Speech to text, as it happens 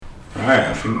Alright,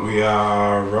 I think we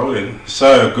are rolling.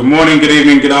 So, good morning, good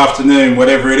evening, good afternoon,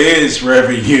 whatever it is,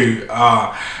 wherever you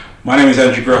are. My name is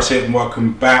Andrew Grosset and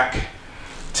welcome back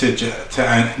to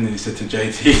JT.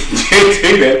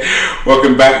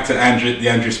 Welcome back to the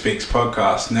Andrew Speaks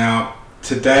podcast. Now,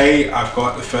 today I've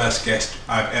got the first guest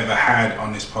I've ever had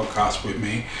on this podcast with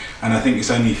me, and I think it's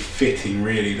only fitting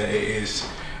really that it is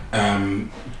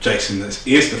Jason that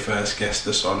is the first guest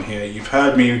that's on here. You've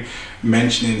heard me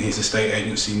mentioning his estate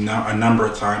agency a number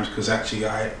of times because actually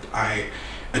I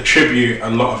attribute a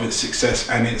lot of its success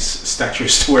and its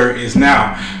status to where it is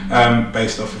now,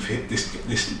 based off of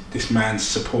this man's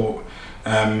support.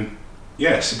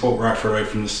 Support right away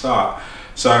from the start.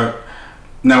 So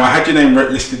now I had your name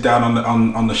listed down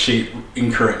on the sheet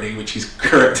incorrectly, which he's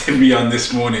corrected me on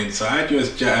this morning. So I had you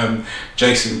as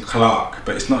Jason Clark,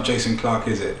 but it's not Jason Clark,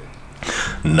 is it?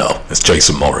 No, it's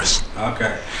Jason Morris.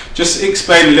 Okay, just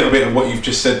explain a little bit of what you've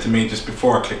just said to me just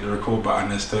before I click the record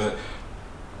button as to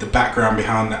the background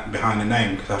behind the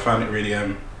name, because I found it really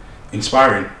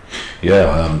inspiring.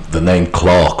 Yeah, the name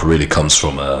Clark really comes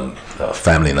from a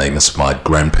family name. It's my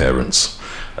grandparents'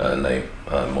 name,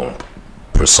 more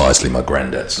precisely my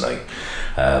granddad's name,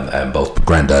 and both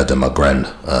granddad and my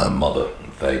grandmother,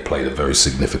 they played a very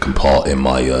significant part in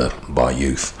my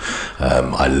youth.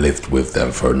 I lived with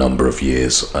them for a number of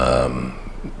years,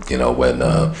 when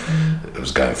I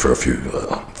was going through a few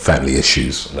family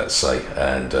issues, let's say,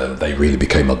 and they really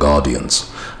became my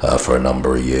guardians for a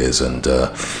number of years, and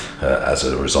as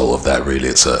a result of that, really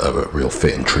it's a real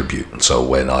fitting tribute. And so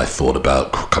when I thought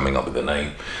about coming up with the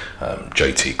name,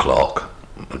 JT Clark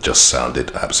just sounded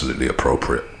absolutely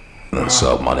appropriate. Wow.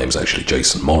 So my name's actually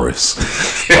Jason Morris,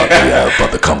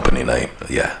 but the company name,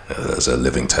 as a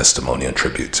living testimony and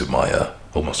tribute to my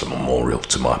almost a memorial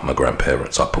to my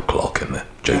grandparents, I put Clark in there.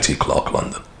 JT Clark,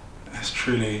 London. That's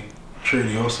truly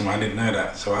awesome. I didn't know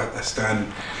that, so I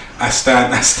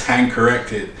stand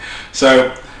corrected.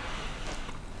 So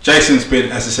Jason's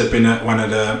been, as I said, one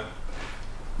of the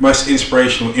most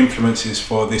inspirational influences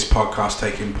for this podcast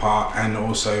taking part, and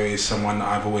also is someone that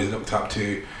I've always looked up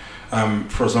to.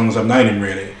 For as long as I've known him,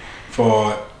 really,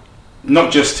 for not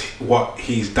just what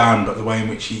he's done, but the way in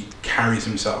which he carries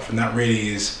himself, and that really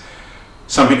is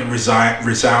something that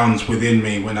resounds within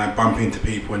me when I bump into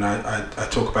people and I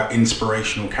talk about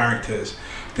inspirational characters.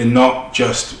 It's not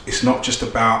just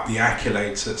about the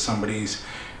accolades that somebody's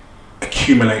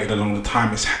accumulated along the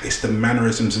time. It's the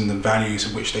mannerisms and the values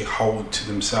in which they hold to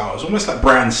themselves, almost like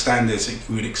brand standards that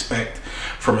you would expect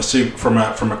from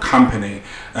a company.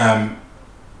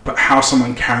 But how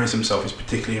someone carries himself is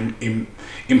particularly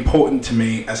important to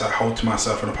me as I hold to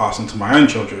myself and I pass on to my own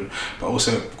children, but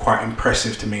also quite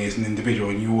impressive to me as an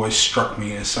individual. And you always struck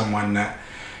me as someone that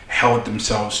held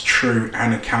themselves true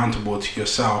and accountable to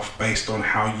yourself based on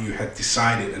how you had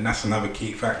decided, and that's another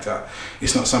key factor.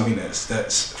 It's not something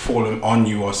that's fallen on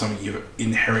you or something you've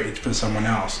inherited from someone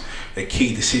else. They're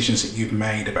key decisions that you've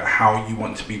made about how you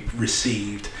want to be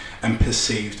received and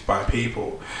perceived by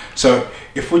people. So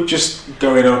if we're just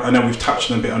going on, I know we've touched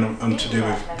on a bit on to do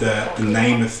with the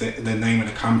name of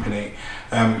the company,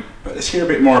 but let's hear a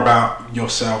bit more about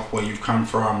yourself, where you've come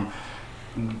from.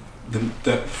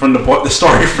 The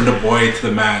story from the boy to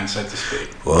the man, so to speak.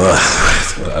 Well,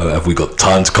 have we got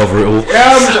time to cover it all?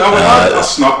 Yeah,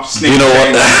 I'll sneak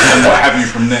what have you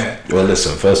from there. Well,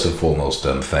 listen, first and foremost,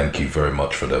 thank you very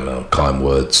much for them kind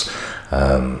words.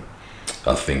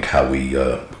 I think how we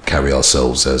carry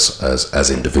ourselves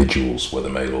as individuals, whether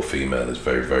male or female, is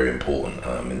very, very important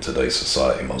in today's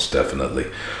society, most definitely,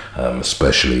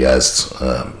 especially as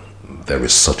there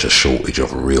is such a shortage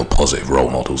of real positive role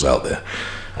models out there.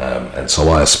 And so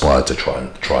I aspire to try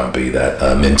and be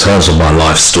that. In terms of my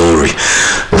life story,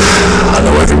 I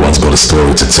know everyone's got a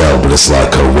story to tell, but it's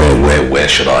like where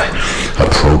should I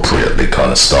appropriately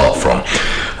kind of start from?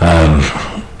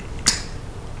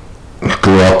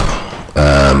 Grew up,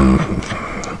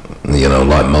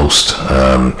 like most,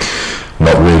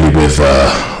 not really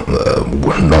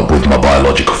not with my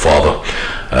biological father.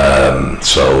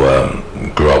 So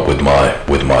grew up with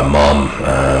my mum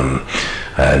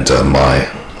and my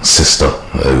sister,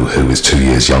 who is 2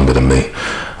 years younger than me.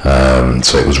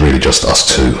 So it was really just us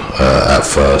two at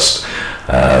first.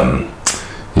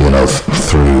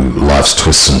 Through life's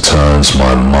twists and turns,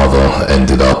 my mother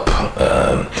ended up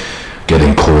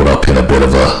getting caught up in a bit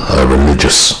of a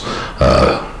religious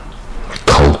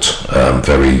cult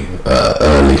very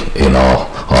early in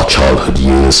our childhood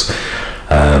years.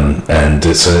 And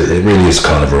it really is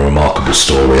kind of a remarkable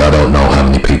story. I don't know how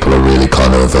many people are really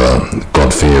kind of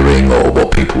God-fearing or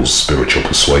what people's spiritual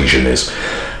persuasion is,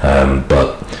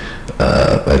 but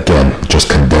again, just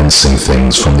condensing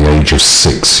things from the age of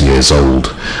 6 years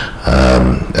old,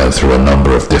 and through a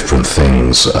number of different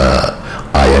things,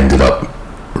 I ended up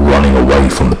running away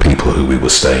from the people who we were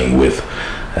staying with.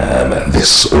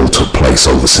 This all took place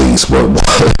overseas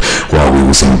while we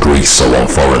was in Greece, so on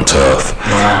foreign turf.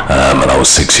 Wow. And I was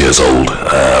 6 years old,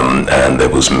 and there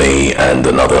was me and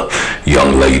another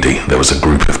young lady. There was a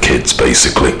group of kids,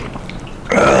 basically,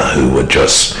 who were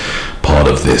just part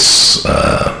of this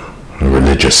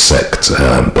religious sect,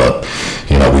 but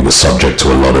we were subject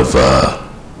to a lot of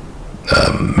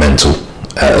mental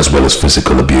as well as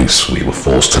physical abuse. We were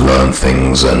forced to learn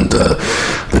things, and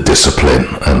the discipline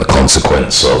and the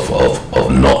consequence of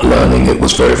not learning it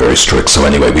was very, very strict. So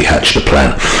anyway, we hatched a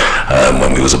plan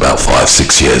when we was about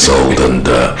 5-6 years old, and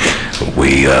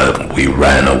we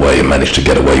ran away and managed to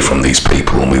get away from these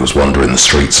people, and we was wandering the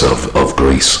streets of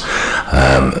Greece,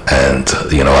 and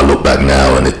I look back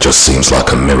now and it just seems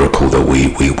like a miracle that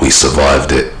we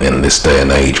survived it in this day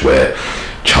and age where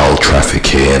child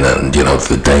trafficking and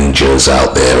the dangers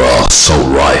out there are so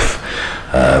rife.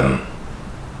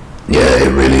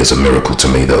 It really is a miracle to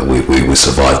me that we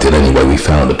survived it. Anyway, we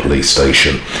found a police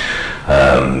station.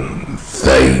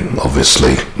 They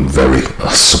obviously very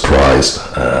surprised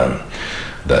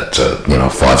that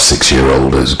 5-6 year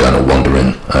old is going to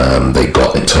wandering. They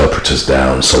got interpreters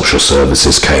down, social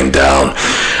services came down,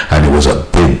 and it was a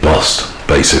big bust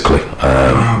basically.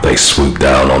 They swooped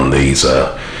down on these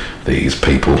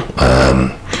people.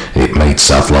 It made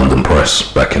South London press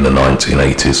back in the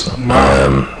 1980s.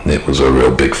 It was a real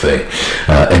big thing.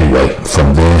 Anyway,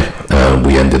 from there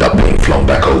we ended up being flown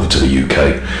back over to the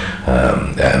UK,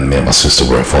 and me and my sister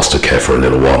were in foster care for a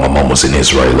little while. My mum was in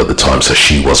Israel at the time, so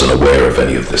she wasn't aware of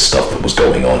any of this stuff that was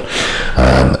going on,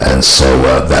 and so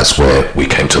that's where we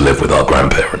came to live with our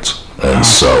grandparents. And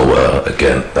so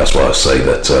again, that's why I say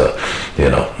that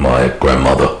my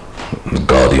grandmother,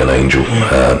 guardian angel,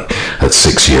 at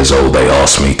 6 years old they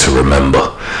asked me to remember,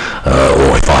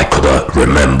 or if I could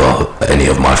remember any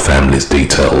of my family's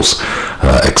details,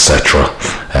 etc.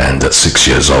 And at 6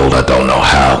 years old, I don't know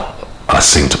how, I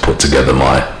seemed to put together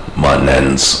my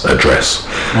nan's address.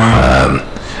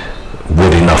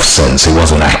 With enough sense, it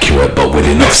wasn't accurate, but with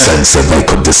enough sense that they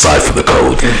could decipher the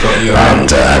code,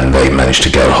 and they managed to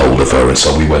get a hold of her, and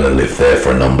so we went and lived there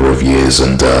for a number of years,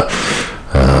 and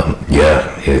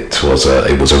it was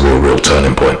a real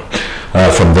turning point.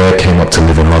 From there, came up to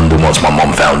live in London once my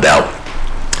mum found out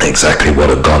exactly what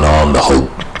had gone on. The whole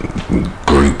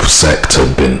group sect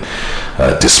had been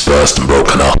dispersed and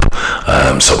broken up,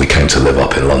 so we came to live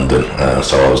up in London.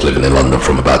 So I was living in London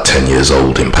from about 10 years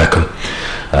old in Peckham.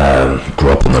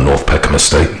 Grew up on the North Peckham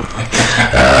estate,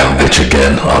 which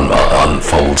again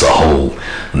unfolds a whole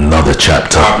another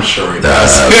chapter. I'm sure it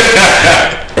does.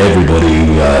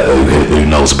 Everybody who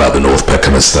knows about the North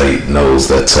Peckham estate knows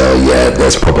that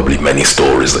there's probably many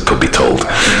stories that could be told.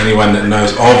 Anyone that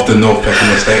knows of the North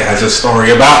Peckham estate has a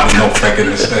story about the North Peckham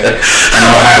estate.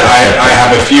 I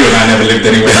have a few, and I never lived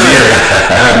anywhere near it.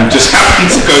 Just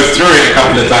happened to go through it a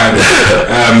couple of times,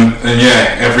 and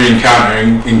every encounter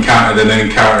and then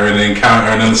encounter and then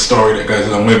the story that goes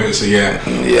along with it. So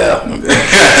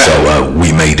so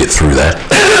we made it through that.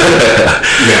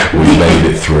 We made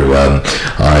it through.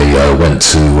 I went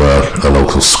to a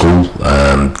local school.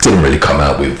 Didn't really come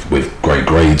out with great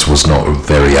grades. Was not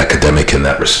very academic in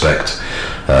that respect,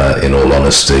 in all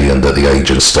honesty. And at the age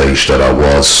and stage that I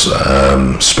was,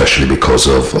 especially because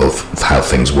of how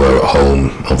things were at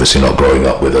home, obviously not growing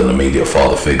up with an immediate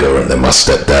father figure, and then my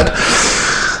stepdad,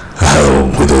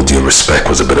 with all due respect,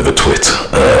 was a bit of a twit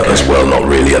as well, not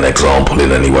really an example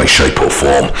in any way, shape or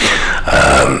form.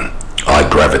 I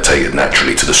gravitated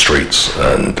naturally to the streets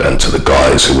and to the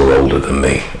guys who were older than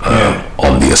me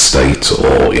on the estate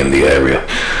or in the area,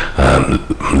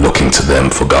 looking to them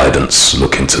for guidance,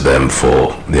 looking to them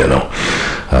for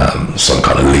some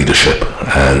kind of leadership,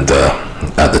 and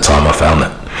at the time I found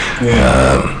that.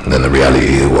 Then the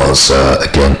reality was,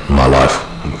 again, my life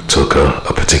took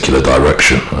a particular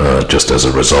direction just as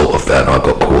a result of that. I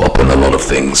got caught up in a lot of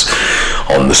things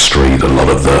on the street, a lot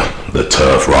of the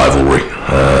turf rivalry,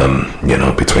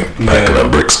 between Peckham and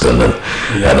Brixton and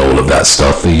all of that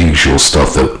stuff, the usual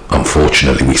stuff that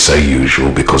unfortunately we say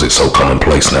usual because it's so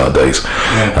commonplace nowadays,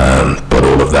 but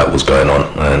all of that was going on,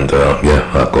 and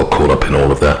I got caught up in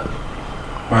all of that.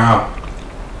 Wow.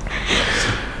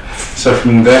 So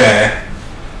from there,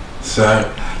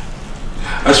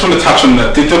 I just want to touch on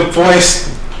that. Did the voice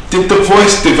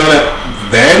develop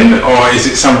then, or is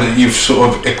it something that you've sort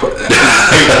of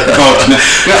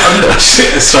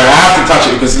sorry, I have to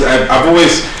touch it because I've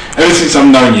always, ever since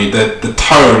I've known you, the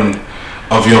tone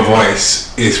of your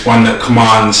voice is one that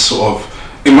commands sort of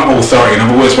authority, and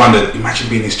I've always wondered, imagine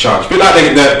being his charge. A bit like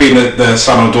being the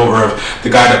son or daughter of the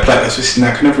guy that plays,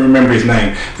 I can never remember his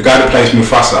name, the guy that plays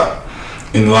Mufasa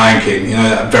in Lion King, you know,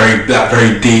 that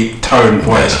very deep tone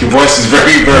voice. Your voice is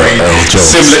very similar.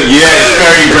 Yeah,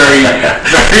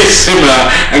 it's very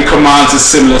similar, and commands a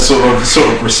similar sort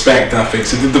of respect, I think.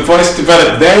 So did the voice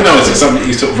develop there, or is it something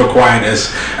you sort of acquired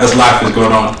as life has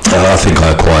gone on? I think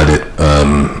I acquired it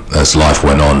as life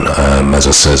went on. As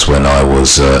I says, when I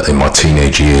was in my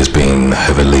teenage years, being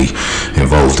heavily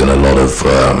involved in a lot of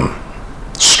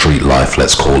street life,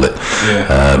 let's call it.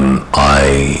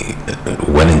 I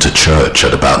went into church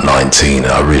at about 19.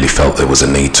 I really felt there was a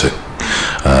need to,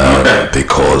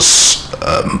 because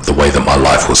the way that my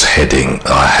life was heading,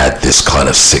 I had this kind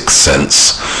of sixth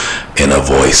sense inner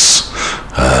voice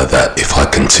that if I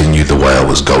continued the way I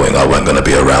was going, I wasn't going to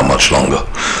be around much longer.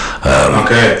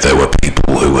 There were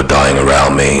people who were dying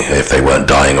around me. If they weren't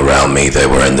dying around me, they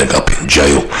were ending up in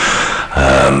jail.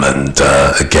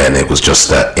 Again, it was just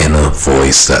that inner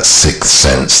voice, that sixth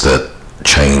sense that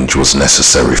change was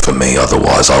necessary for me.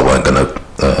 Otherwise, I weren't going to,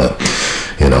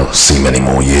 see many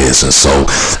more years. And so,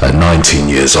 at 19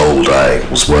 years old, I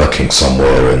was working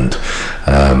somewhere, and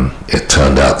it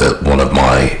turned out that one of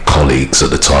my colleagues at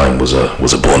the time was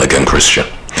a born-again Christian.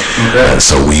 And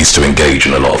so we used to engage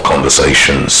in a lot of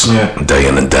conversations day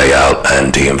in and day out,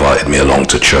 and he invited me along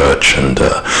to church, and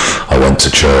I went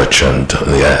to church, and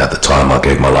at the time I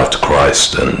gave my life to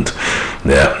Christ, and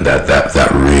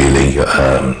that really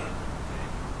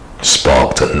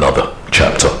sparked another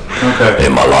chapter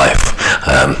in my life.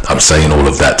 I'm saying all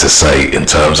of that to say, in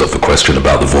terms of the question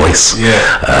about the voice,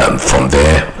 from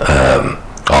there,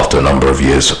 after a number of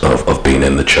years of being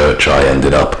in the church, I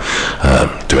ended up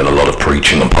doing a lot of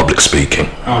preaching and public speaking.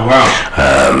 Oh, wow.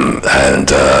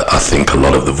 And I think a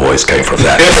lot of the voice came from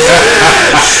that.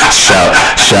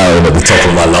 Shouting at the top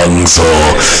of my lungs,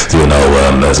 or,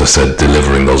 as I said,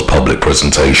 delivering those public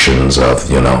presentations. I've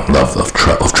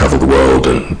traveled the world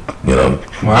and,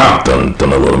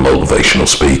 done a lot of motivational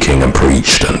speaking and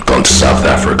preached, and gone to South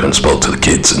Africa and spoke to the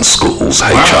kids in schools.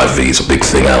 Wow. HIV is a big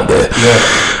thing out there.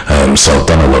 So I've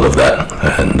done a lot of that,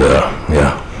 and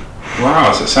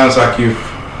Wow, so it sounds like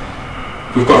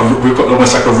we've got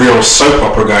almost like a real soap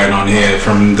opera going on here,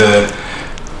 from the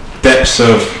depths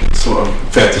of sort of,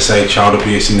 fair to say, child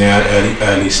abuse in the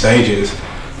early stages,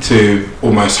 to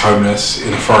almost homeless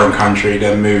in a foreign country,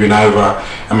 then moving over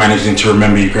and managing to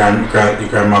remember your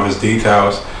grandmother's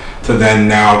details, to then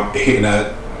now hitting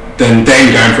then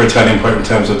going for a turning point in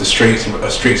terms of the streets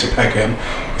of Peckham.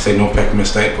 I say North Peckham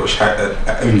Estate, but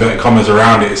inverted commas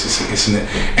around it. It's an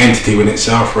entity within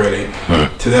itself, really.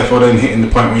 To therefore then hitting the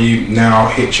point where you now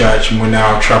hit church, and we're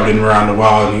now travelling around the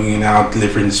world, and you're now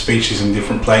delivering speeches in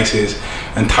different places,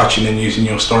 and touching and using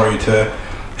your story to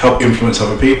help influence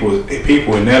other people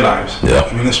in their lives.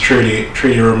 I mean, that's truly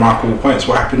a remarkable point. So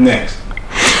what happened next?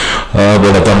 Well,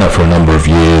 I've done that for a number of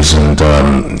years, and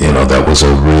that was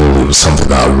it was something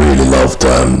that I really loved,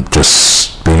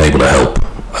 just being able to help,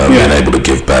 being able to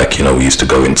give back. We used to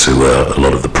go into a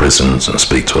lot of the prisons and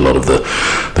speak to a lot of the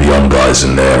young guys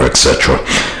in there, etc.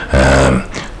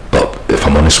 But if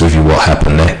I'm honest with you, what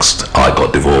happened next? I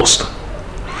got divorced.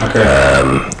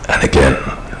 And again,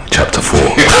 chapter 4.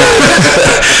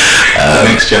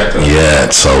 Next chapter. Yeah,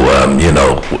 so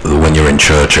when you're in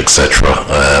church, etc.,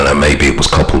 and maybe it was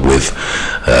coupled with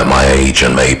my age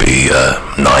and maybe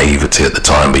naivety at the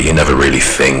time, but you never really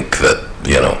think that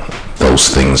those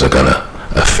things are gonna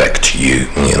affect you.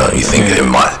 You think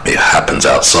it happens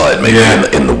outside, maybe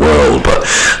in the world, but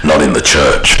not in the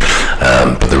church.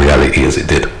 But the reality is, it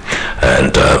did.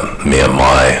 And me and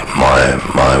my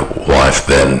wife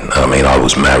then, I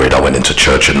was married. I went into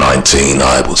church at 19.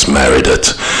 I was married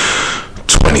at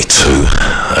 22.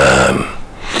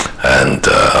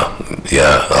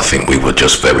 I think we were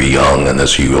just very young, and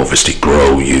as you obviously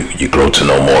grow, you grow to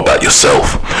know more about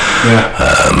yourself.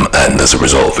 And as a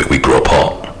result of it, we grew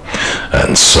apart.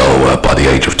 And so by the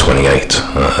age of 28,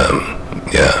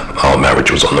 our marriage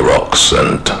was on the rocks,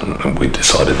 and we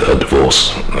decided that a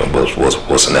divorce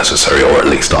wasn't necessary, or at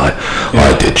least I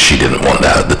did. She didn't want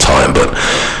that at the time, but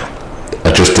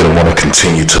I just didn't want to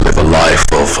continue to live a life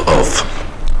of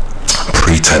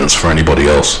pretense for anybody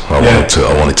else. I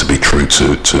wanted to be true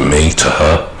to me, to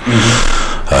her,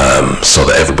 so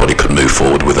that everybody could move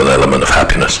forward with an element of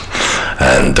happiness.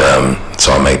 And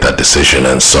so I made that decision,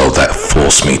 and so that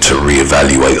forced me to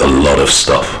reevaluate a lot of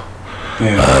stuff.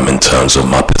 In terms of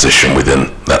my position within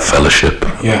that fellowship,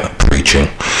 preaching,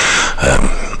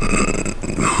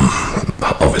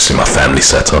 obviously my family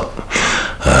setup,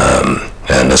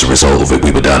 and as a result of it,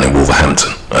 we were down in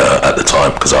Wolverhampton at the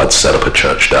time because I'd set up a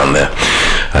church down there.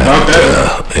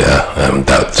 And,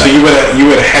 so you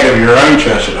were the head of your own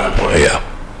church at that point?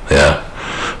 Yeah,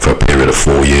 for a period of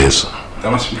 4 years.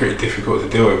 That must be pretty difficult to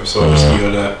deal with. So obviously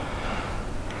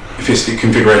if it's the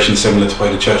configuration similar to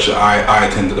the church that I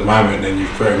attend at the moment, then you're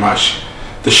very much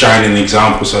the shining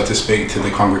example, so to speak, to the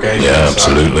congregation. Yeah,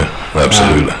 absolutely.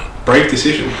 Brave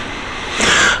decision.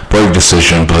 But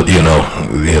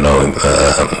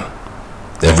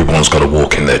everyone's got to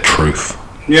walk in their truth.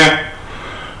 Yeah.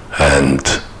 And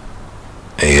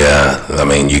I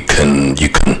mean, you can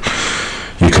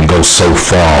go so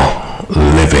far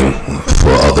living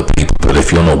for other people, but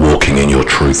if you're not walking in your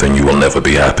truth, then you will never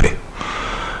be happy.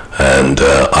 And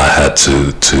I had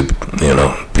to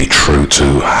be true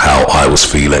to how I was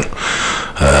feeling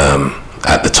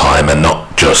at the time, and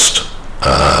not just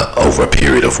over a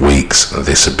period of weeks.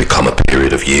 This had become a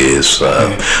period of years.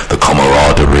 The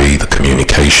camaraderie, the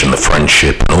communication, the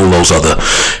friendship, and all those other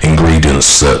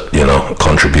ingredients that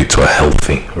contribute to a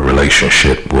healthy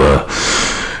relationship were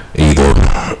either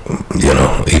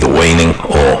waning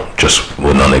or just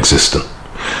were non-existent.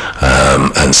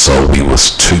 And so we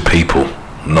was two people,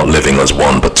 not living as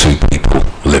one, but two people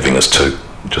living as two,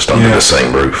 just under the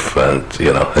same roof. And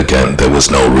again, there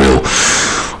was no real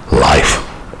life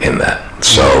in that.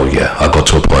 So I got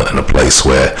to a point in a place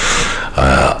where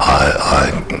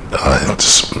I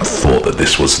just thought that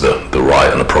this was the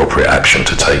right and appropriate action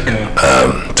to take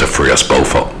to free us both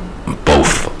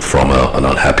from an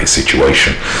unhappy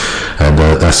situation, and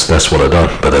that's what I done.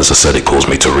 But as I said, it caused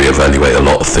me to reevaluate a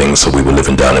lot of things. So we were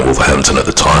living down in Wolverhampton at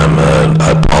the time.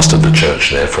 I pastored the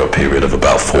church there for a period of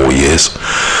about 4 years,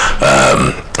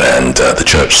 and the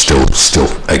church still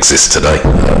exists today.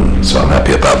 So I'm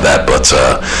happy about that. But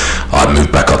I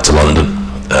moved back up to London.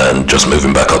 And just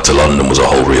moving back up to London was a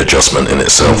whole readjustment in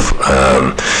itself.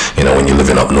 When you're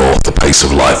living up north, the pace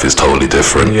of life is totally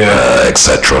different,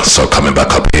 etc. So coming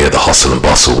back up here, the hustle and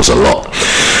bustle was a lot.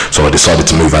 So I decided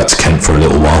to move out to Kent for a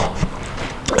little while,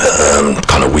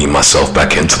 kind of wean myself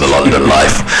back into the London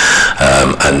life,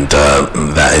 and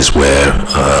that is where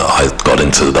I got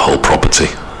into the whole property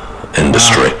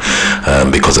industry,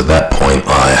 because at that point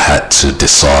I had to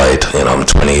decide, I'm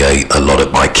 28, a lot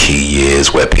of my key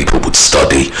years where people would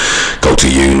study, go to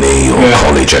uni or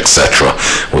college, etc.,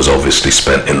 was obviously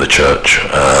spent in the church,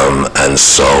 and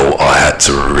so I had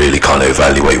to really kind of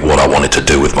evaluate what I wanted to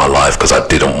do with my life, because I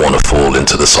didn't want to fall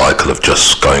into the cycle of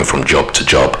just going from job to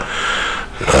job.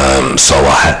 So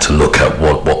I had to look at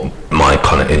what my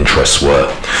kind of interests were.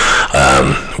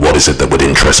 What is it that would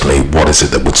interest me? What is it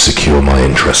that would secure my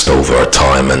interest over a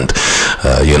time? And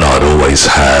I'd always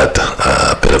had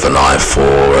a bit of an eye for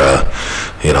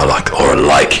or a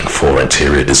liking for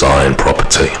interior design,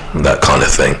 property, that kind of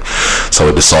thing. So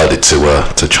I decided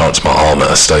to chance my arm at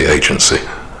a estate agency.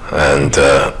 And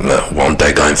one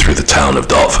day going through the town of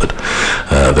Dartford,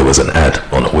 there was an ad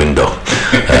on a window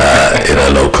in a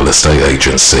local estate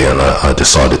agency, and I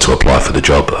decided to apply for the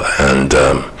job. And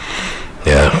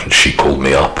she called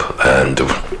me up and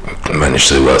managed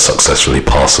to successfully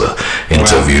pass an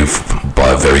interview by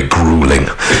a very grueling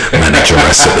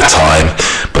manageress at the time.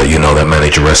 But that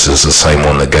manageress is the same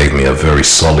one that gave me a very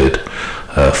solid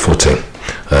footing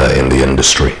in the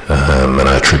industry, and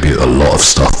I attribute a lot of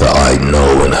stuff that I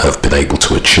know and have been able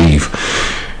to achieve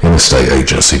in a state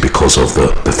agency because of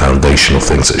the foundational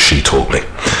things that she taught me.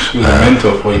 She was a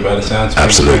mentor for you by the sounds of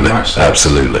it.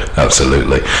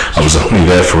 Absolutely. I was only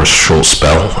there for a short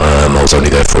spell. I was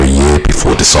only there for a year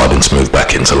before deciding to move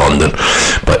back into London.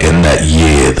 But in that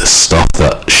year, the stuff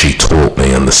that she taught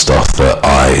me and the stuff that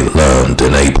I learned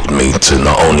enabled me to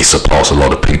not only surpass a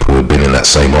lot of people who had been in that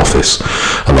same office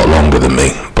a lot longer than me,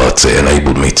 but it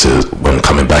enabled me to, when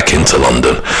coming back into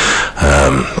London,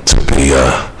 to be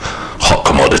hot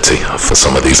commodity for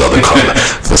some of these other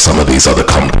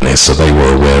companies. So they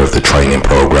were aware of the training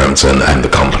programs and the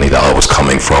company that I was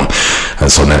coming from, and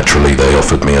so naturally they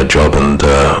offered me a job, and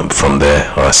from there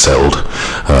I settled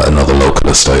another local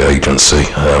estate agency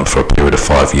for a period of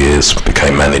 5 years,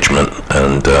 became management,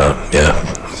 and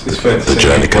the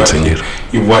journey continued.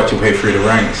 You've worked your way through the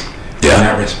ranks in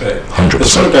that respect. 100%.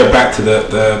 Let's sort of go back to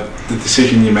the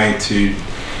decision you made to,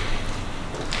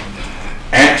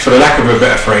 for the lack of a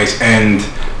better phrase, end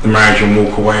the marriage and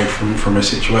walk away from a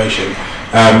situation.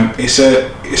 It's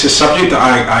a subject that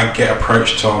I get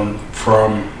approached on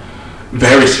from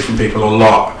various different people a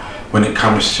lot when it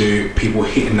comes to people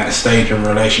hitting that stage in a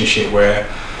relationship where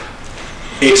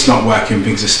it's not working,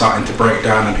 things are starting to break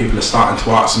down, and people are starting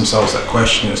to ask themselves that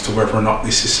question as to whether or not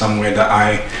this is somewhere that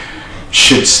I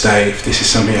should stay, if this is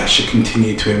something I should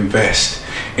continue to invest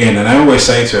in. And I always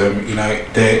say to them, you know,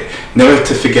 they never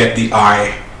to forget the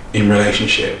I in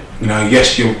relationship. You know,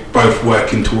 yes, you're both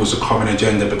working towards a common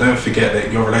agenda, but don't forget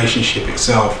that your relationship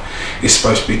itself is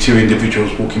supposed to be two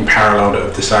individuals walking parallel that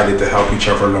have decided to help each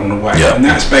other along the way. Yeah. And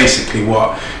that's basically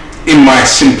what, in my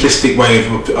simplistic way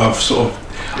of sort of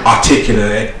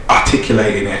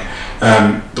articulating it,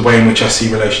 the way in which I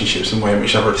see relationships and the way in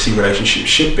which I see relationships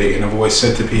should be. And I've always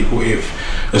said to people,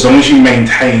 as long as you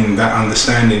maintain that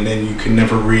understanding, then you can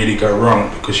never really go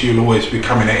wrong, because you'll always be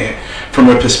coming at it from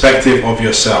a perspective of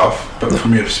yourself, but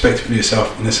from your perspective of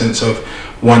yourself in the sense of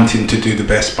wanting to do the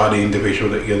best by the individual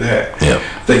that you're there,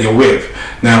 that you're with.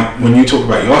 Now, when you talk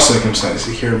about your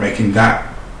circumstances here, making that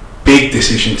big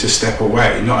decision to step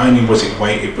away, not only was it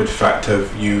weighted with the fact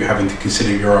of you having to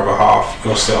consider your other half,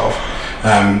 yourself,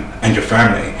 and your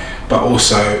family, but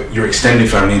also your extended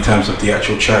family in terms of the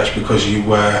actual church, because you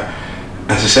were,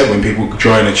 as I said, when people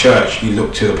join a church, you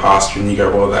look to the pastor and you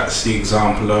go, well, that's the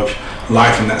example of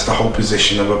life, and that's the whole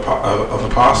position of a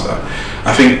pastor.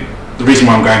 I think the reason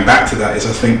why I'm going back to that is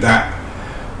I think that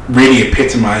really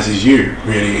epitomizes you,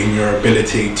 really, in your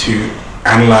ability to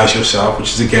analyze yourself,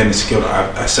 which is again a skill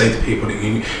that I say to people that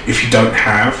if you don't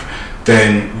have,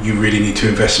 then you really need to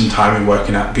invest some time in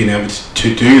working out, being able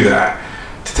to do that,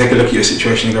 to take a look at your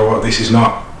situation and go, well, this is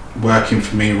not working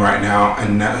for me right now,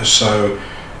 and so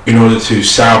in order to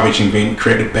salvage and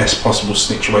create the best possible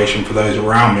situation for those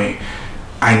around me,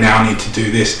 I now need to do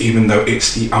this, even though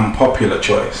it's the unpopular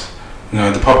choice. You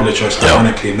know, the popular choice,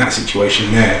 ironically, in that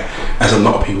situation there, as a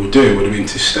lot of people do, would have been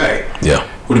to stay.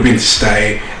 Would have been to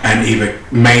stay and either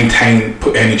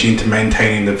put energy into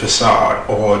maintaining the facade,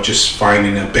 or just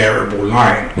finding a bearable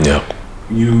line.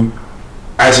 You,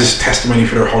 as is testimony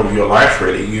for the whole of your life,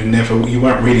 really, you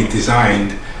weren't really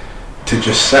designed to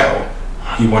just settle.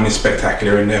 You wanted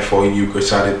spectacular, and therefore you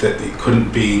decided that it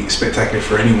couldn't be spectacular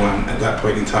for anyone at that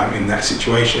point in time in that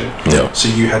situation. So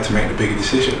you had to make the bigger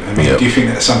decision. I mean, do you think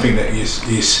that's something that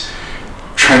is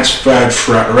transferred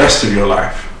throughout the rest of your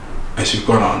life as you've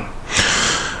gone on?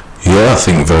 Yeah, I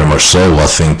think very much so. I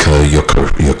think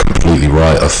you're completely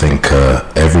right. I think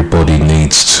everybody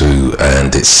needs to,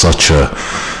 and it's such a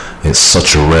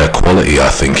rare quality, I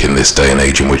think, in this day and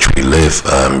age in which we live.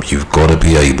 You've got to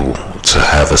be able to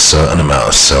have a certain amount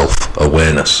of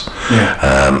self-awareness,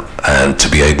 and to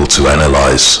be able to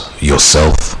analyze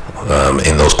yourself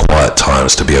in those quiet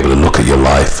times, to be able to look at your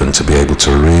life and to be able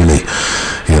to really,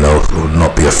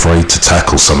 not be afraid to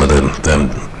tackle some of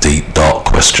them deep, dark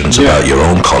questions about your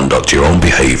own conduct, your own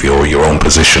behavior, or your own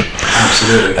position.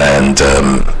 Absolutely. And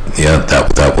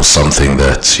that was something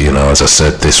that, as I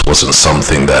said, this wasn't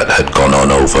something that had gone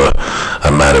on over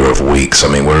a matter of weeks. I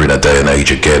mean, we're in a day and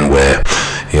age again where,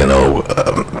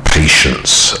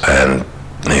 patience and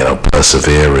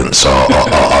perseverance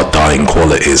are dying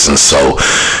qualities, and so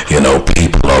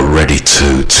people are ready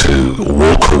to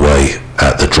walk away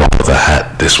at the drop of a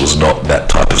hat. This was not that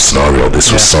type of scenario.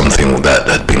 This was something that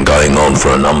had been going on for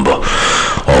a number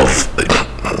of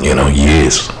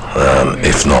years,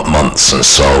 if not months, and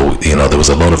so there was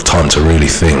a lot of time to really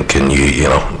think, and you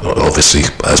obviously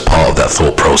as part of that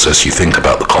thought process you think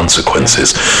about the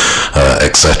consequences,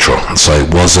 etc. So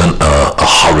it wasn't a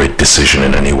hurried decision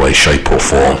in any way, shape or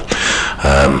form.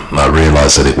 I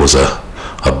realized that it was a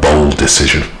bold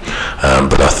decision,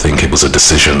 but I think it was a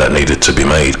decision that needed to be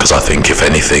made, because I think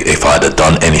if I'd have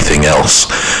done anything else,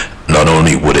 not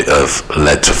only would it have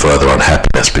led to further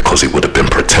unhappiness because it would have been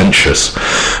pretentious,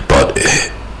 but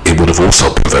it would have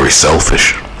also been very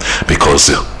selfish,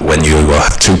 because when you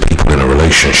have two people in a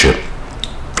relationship,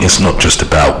 it's not just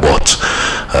about what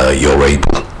you're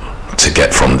able to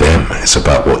get from them, it's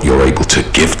about what you're able to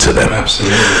give to them.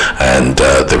 Absolutely. And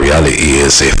the reality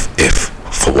is, if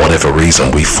for whatever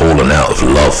reason we've fallen out of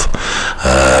love,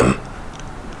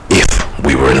 if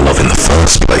we were in love in the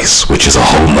first place, which is a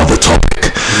whole nother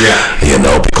topic,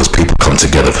 because people come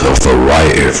together for a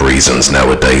variety of reasons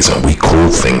nowadays, and we call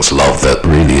things love that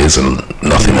really isn't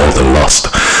nothing more than lust.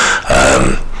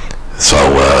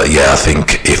 I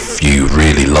think if you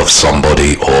really love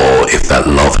somebody, or if that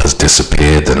love has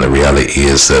disappeared, then the reality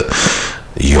is that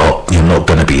you're not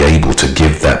going to be able to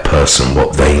give that person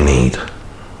what they need.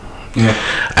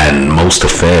 And most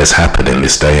affairs happen in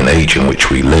this day and age in which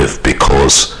we live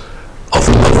because of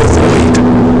the love void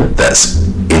that's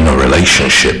in a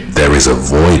relationship. There is a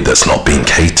void that's not being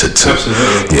catered to.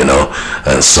 Absolutely.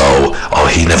 And so,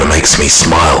 he never makes me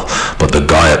smile, but the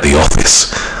guy at the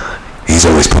office, he's she's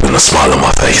always putting a smile on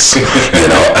my face, you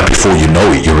know, and before you know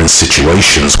it, you're in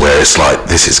situations where it's like,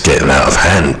 this is getting out of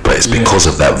hand, but it's because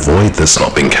of that void that's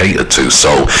not been catered to.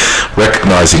 So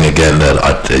recognizing again that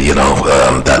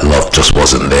that love just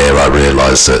wasn't there, I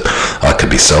realized that I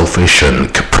could be selfish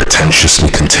and could pretentiously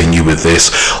continue with this,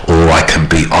 or I can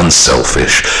be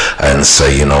unselfish and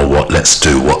say, you know what, let's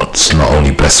do what's not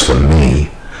only best for me,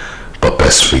 but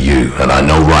best for you. And I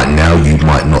know right now you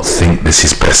might not think this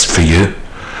is best for you,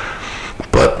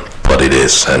 but it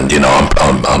is. And you know,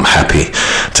 I'm happy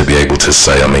to be able to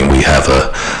say, I mean, we have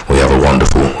a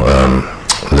wonderful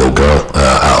little girl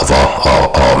out of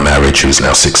our marriage, who's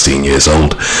now 16 years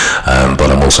old, but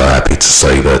I'm also happy to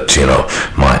say that, you know,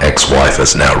 my ex-wife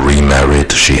has now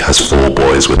remarried. She has 4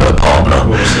 boys with her partner,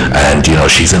 and you know,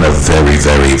 she's in a very,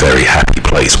 very, very happy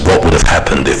place. What would have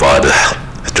happened if I'd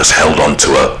just held on to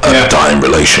a dying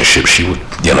relationship? She would,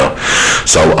 you know.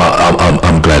 So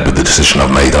I'm glad with the decision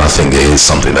I've made, and I think it is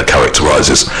something that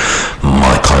characterizes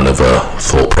my kind of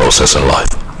thought process in life.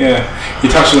 Yeah, you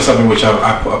touched on something which I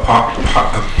put a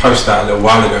post out a little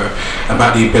while ago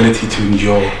about the ability to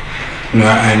endure. You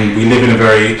know, and we live in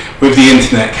with the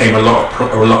internet came a lot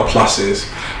of pluses,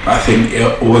 but I think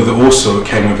also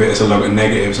came with it as a lot of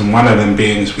negatives, and one of them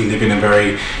being is we live in a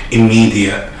very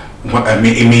immediate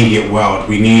world.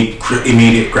 We need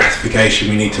immediate gratification.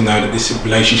 We need to know that this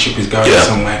relationship is going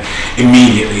somewhere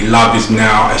immediately. Love is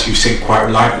now, as you said quite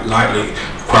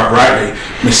rightly,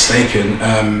 mistaken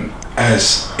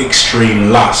as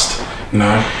extreme lust. You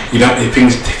know, you don't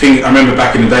things. I remember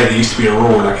back in the day there used to be a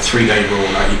rule, like a 3-day rule,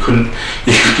 like you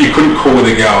couldn't call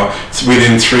the girl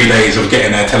within 3 days of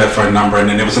getting her telephone number, and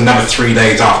then there was another 3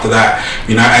 days after that.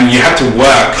 You know, and you had to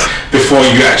work before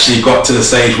you actually got to the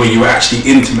stage where you were actually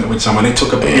intimate with someone. It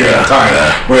took a period of time.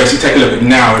 Whereas you take a look at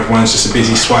now, everyone's just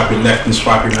busy swiping left and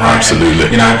swiping right.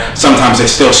 Absolutely. You know, sometimes they're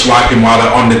still swiping while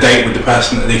they're on the date with the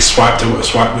person that they swiped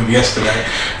with yesterday.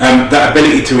 That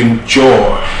ability to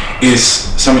endure is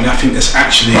something I think that's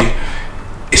actually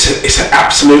it's an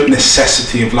absolute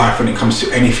necessity of life when it comes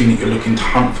to anything that you're looking to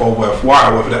hunt for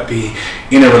worthwhile, whether that be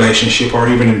in a relationship or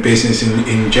even in business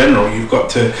in general. You've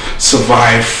got to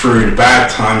survive through the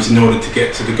bad times in order to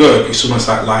get to the good. It's almost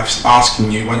like life's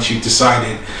asking you, once you've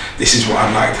decided this is what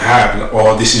I'd like to have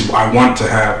or this is what I want to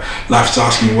have, life's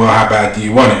asking you, well, how bad do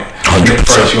you want it? 100%. And it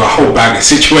throws you a whole bag of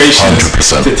situations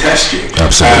 100%. To test you.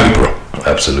 Absolutely, bro.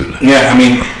 Absolutely. Yeah, I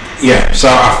mean, so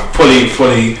I fully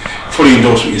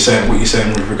endorse what you're saying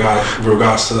with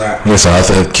regards to that. Yes, I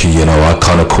think, you know, I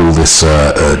kind of call this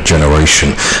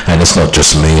generation, and it's not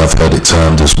just me, I've heard it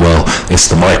termed as well, it's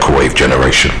the microwave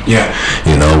generation. Yeah.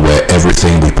 You know, where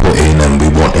everything we put in and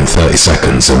we want in 30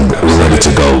 seconds and we're ready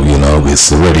to go, you know. It's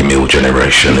the ready meal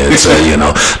generation. It's, you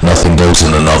know, nothing goes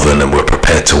in an oven and we're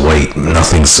prepared to wait.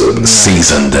 Nothing's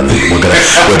seasoned, and we're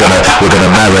gonna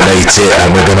marinate it,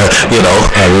 and we're gonna, you know,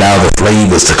 allow the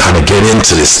flavors to kind of get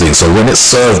into this thing. So when it's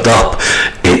served up,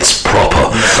 it's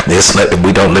proper.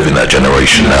 We don't live in that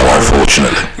generation now,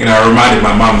 unfortunately. You know, I reminded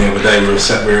my mum the other day,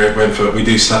 we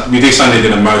do Sunday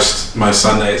dinner most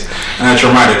Sundays, and I had to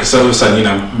remind her, because all of a sudden, you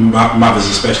know, mothers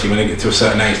especially, when they get to a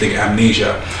certain age, they get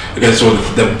amnesia against all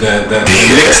the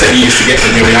licks that you used to get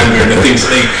when you were younger and the things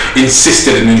that they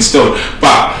insisted and installed.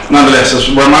 But nonetheless, I was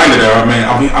reminded her,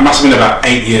 I must have been about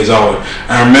 8 years old,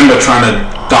 and I remember trying to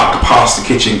duck past the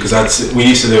kitchen, because we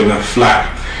used to live in a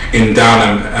flat in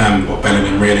Downham, or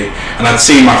Bellingham really, and I'd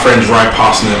seen my friends ride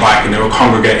past on their bike, and they were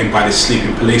congregating by this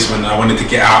sleeping policeman, and I wanted to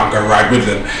get out and go ride with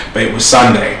them, but it was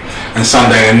Sunday, and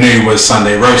Sunday I knew was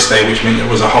Sunday roast day, which meant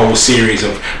there was a whole series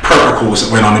of protocols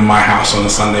that went on in my house on a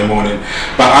Sunday morning.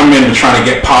 But I remember trying to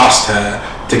get past her,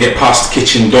 to get past the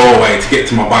kitchen doorway, to get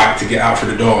to my bike, to get out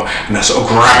through the door, and they're sort of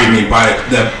grabbing me by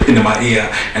the pin of my ear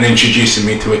and introducing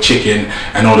me to a chicken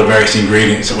and all the various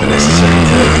ingredients that were necessary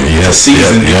to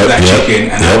season that chicken,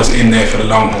 and I was in there for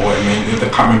the long haul. I mean, I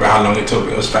can't remember how long it took,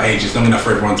 but it was for ages, long enough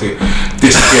for everyone to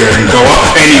disappear and go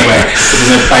off anyway.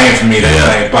 There's no paying for me that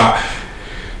day, but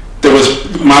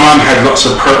my mum had lots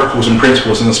of protocols and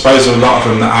principles, and I suppose a lot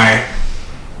of them that I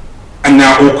and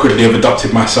now awkwardly have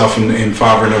adopted myself in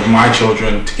fathering of my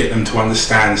children, to get them to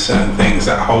understand certain things.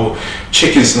 That whole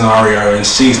chicken scenario and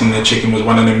seasoning the chicken was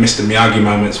one of the Mr. Miyagi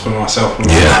moments for myself and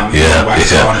my mum.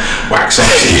 Wax on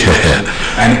situation.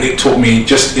 And it taught me,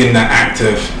 just in that act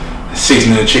of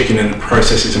seasoning the chicken and the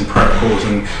processes and protocols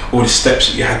and all the steps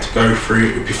that you had to go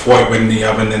through before it went in the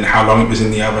oven, and how long it was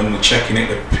in the oven, and checking it,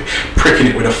 pricking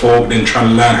it with a fork, then trying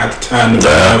to learn how to turn the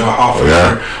burn over halfway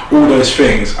through. All those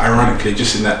things, ironically,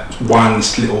 just in that one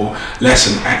little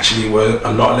lesson, actually were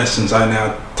a lot of lessons I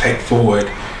now take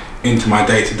forward into my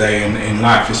day-to-day in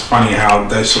life. It's funny how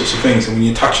those sorts of things, and when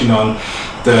you're touching on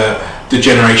the the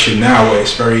generation now where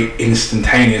it's very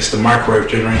instantaneous, the microwave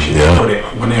generation, you put it,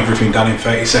 when everything done in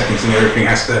 30 seconds and everything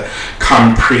has to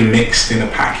come pre-mixed in a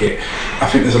packet. I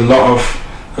think there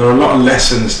are a lot of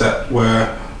lessons that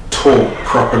were taught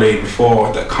properly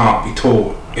before that can't be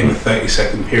taught in a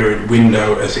 30-second period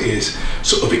window as it is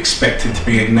sort of expected to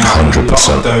be in now. 100%. A lot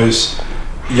of those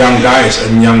young guys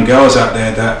and young girls out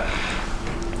there that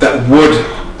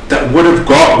would have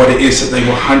got what it is that they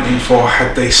were hunting for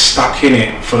had they stuck in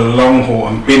it for the long haul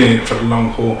and been in it for the long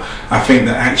haul. I think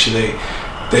that actually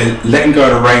they're letting go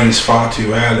of the reins far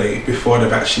too early before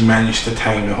they've actually managed to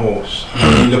tame the horse.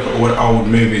 When you look at all the old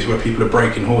movies where people are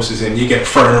breaking horses in, you get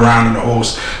thrown around on the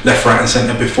horse left, right and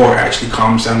centre before it actually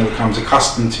calms down and becomes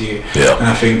accustomed to you. Yeah. And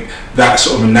I think that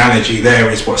sort of analogy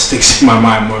there is what sticks in my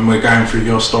mind when we're going through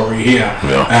your story here.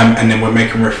 Yeah. And then we're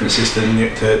making references to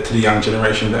the young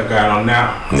generation that are going on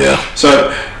now. Yeah.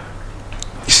 So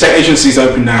estate agencies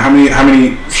open now. How many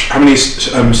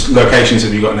locations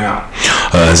have you got now?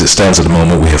 As it stands at the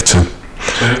moment, we have 2.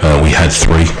 We had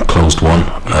 3, closed 1,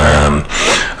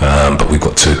 but we've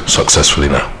got 2 successfully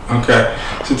now. Okay.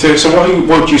 So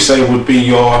what would you say would be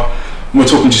your? We're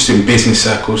talking just in business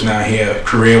circles now here,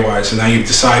 career-wise, and now you've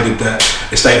decided that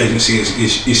estate agency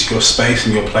is your space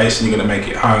and your place, and you're going to make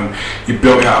it home. You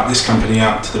built this company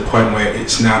up to the point where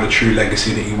it's now the true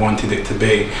legacy that you wanted it to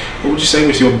be. What would you say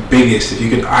was your biggest, if you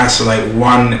could isolate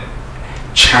one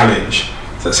challenge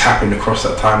that's happened across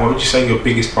that time, what would you say your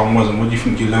biggest one was, and what do you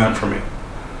think you learned from it?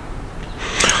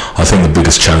 I think the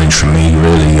biggest challenge for me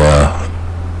really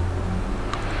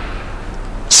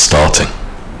starting.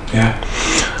 Yeah.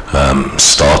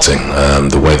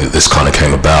 The way that this kind of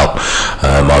came about,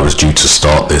 I was due to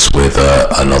start this with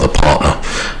another partner.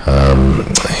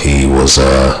 He was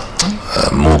a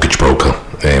mortgage broker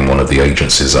in one of the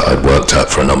agencies that I'd worked at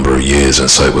for a number of years, and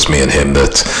so it was me and him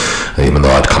that, even though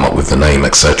I'd come up with the name,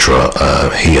 etc.,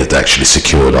 he had actually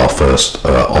secured our first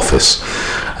office.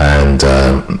 And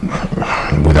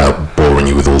without boring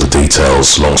you with all the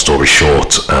details, long story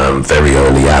short, very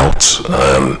early out,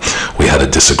 we had a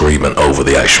disagreement over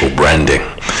the actual branding.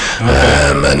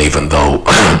 Okay. And even though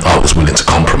I was willing to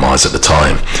compromise at the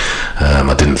time,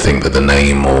 I didn't think that the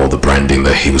name or the branding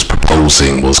that he was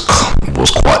proposing was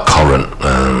quite current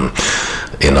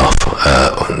enough.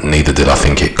 Neither did I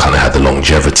think it kind of had the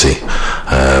longevity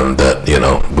that,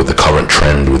 with the current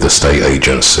trend with the estate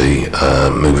agency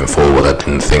moving forward, I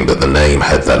didn't think that the name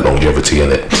had that longevity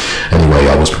in it. Anyway,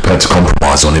 I was prepared to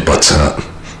compromise on it, but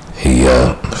he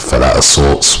fell out of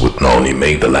sorts with not only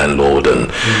me, the landlord,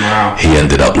 and wow. He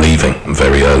ended up leaving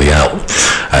very early out.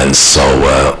 And so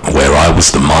where I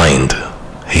was the mind,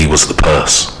 he was the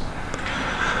purse.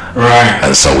 Right.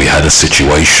 And so we had a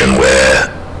situation where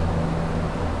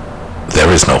there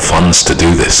is no funds to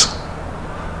do this.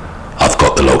 I've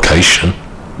got the location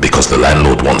because the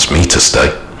landlord wants me to stay.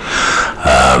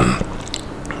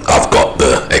 I've got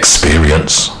the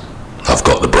experience. I've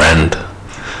got the brand,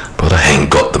 but I ain't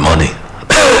got the money.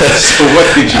 So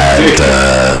what did you do?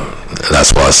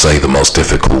 That's why I say the most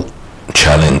difficult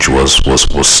challenge was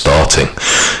starting,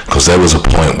 because there was a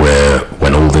point where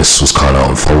when all this was kind of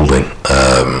unfolding,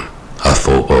 I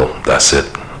thought, well, that's it.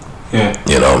 Yeah.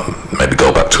 Maybe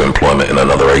go back to employment in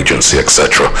another agency,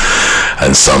 etc.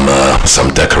 And some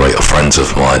decorator friends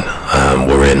of mine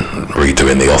were in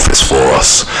redoing the office for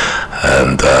us,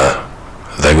 and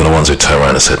they were the ones who turned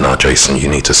around and said, "No, Jason, you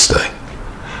need to stay.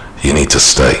 You need to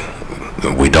stay.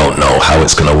 We don't know how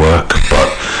it's going to work,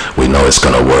 but we know it's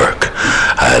going to work."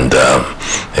 And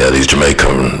these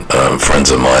Jamaican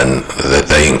friends of mine,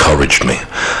 they encouraged me.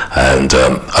 And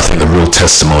I think the real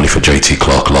testimony for JT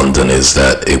Clark London is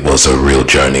that it was a real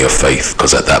journey of faith,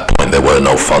 because at that point there were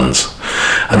no funds,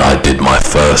 and I did my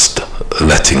first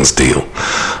lettings deal,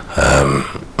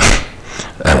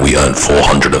 and we earned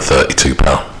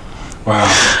 £432. Wow.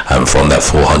 And from that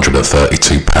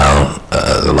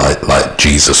 £432, like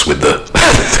Jesus with the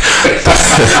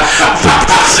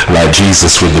like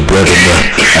Jesus with the bread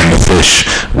and the fish,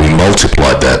 we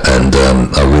multiplied that, and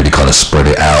I really kind of spread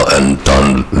it out and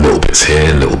done little bits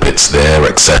here, little bits there,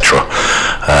 etc.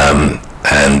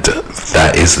 And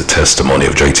that is the testimony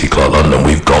of JT Clark London.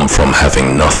 We've gone from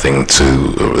having nothing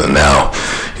to now,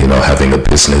 having a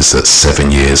business that's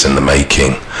 7 years in the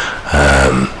making.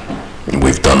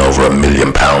 We've done over £1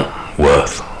 million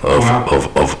worth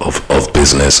of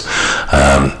business.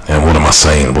 And what am I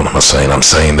saying? I'm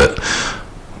saying that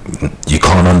you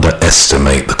can't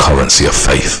underestimate the currency of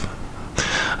faith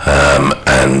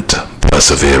and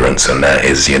perseverance, and that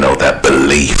is, that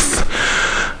belief.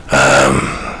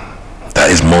 That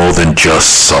is more than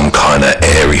just some kind of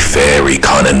airy-fairy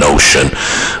kind of notion.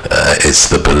 It's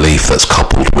the belief that's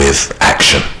coupled with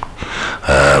action.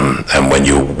 And when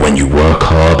you work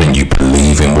hard and you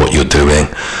believe in what you're doing,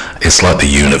 it's like the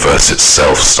universe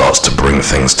itself starts to bring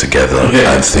things together,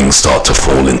 and things start to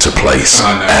fall into place.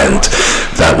 And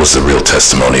that was the real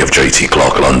testimony of JT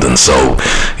Clark London. So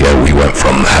yeah, we went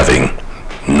from having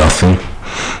nothing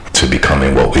to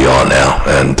becoming what we are now.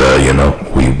 And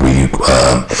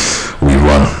we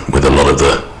run with a lot of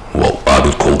what I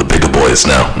would call the bigger boys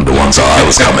now, the ones that I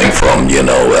was coming from,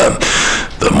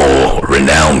 the more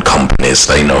renowned companies.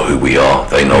 They know who we are,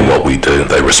 they know what we do,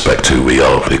 they respect who we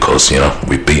are, because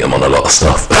we beat them on a lot of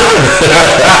stuff.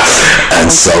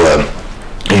 And so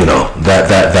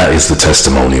that is the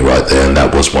testimony right there, and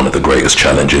that was one of the greatest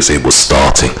challenges. It was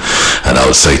starting, and I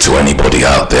would say to anybody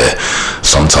out there,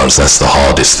 sometimes that's the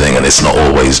hardest thing, and it's not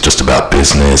always just about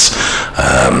business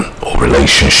or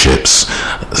relationships.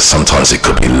 Sometimes it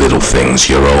could be little things,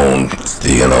 your own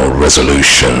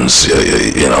resolutions,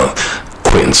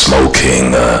 quitting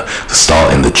smoking,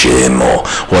 starting the gym, or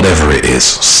whatever it is.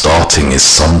 Starting is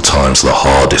sometimes the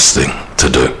hardest thing to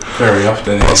do. Very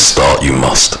often. But start you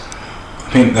must.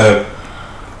 I think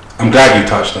I'm glad you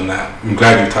touched on that. I'm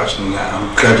glad you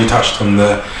touched on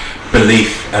the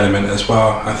belief element as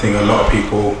well. I think a lot of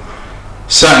people,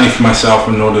 certainly for myself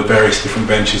and all the various different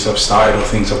ventures I've started or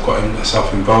things I've gotten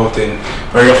myself involved in,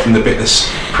 very often the bit that's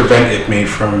prevented me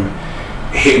from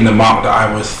hitting the mark that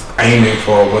I was aiming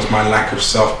for was my lack of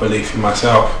self-belief in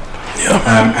myself.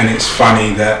 Yeah. And it's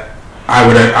funny that I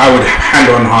would hand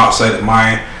on heart say that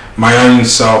my own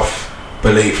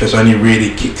self-belief has only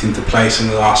really kicked into place in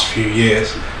the last few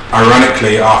years,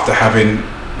 ironically after having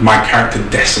my character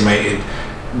decimated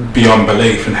beyond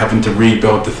belief and having to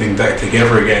rebuild the thing back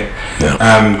together again.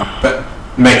 But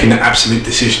making an absolute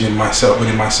decision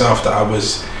within myself that I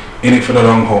was in it for the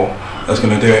long haul. I was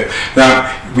going to do it. Now,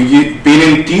 do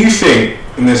you think,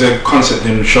 and there's a concept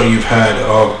I'm sure you've heard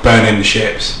of, burning the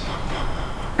ships.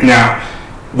 Now,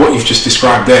 what you've just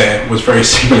described there was very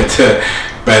similar to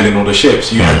burning all the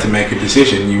ships. You had to make a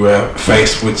decision. You were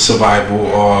faced with survival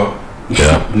or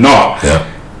not.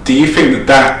 Yeah. Do you think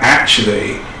that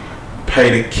actually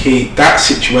that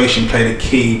situation played a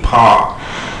key part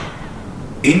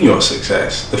in your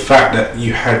success? The fact that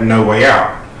you had no way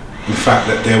out, the fact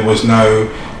that there was no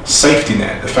safety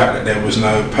net, the fact that there was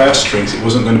no purse strings, it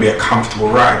wasn't going to be a comfortable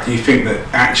ride. Do you think that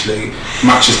actually,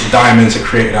 much as the diamonds are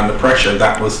created under pressure,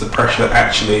 that was the pressure that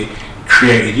actually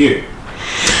created you?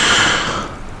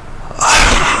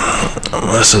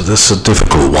 That's a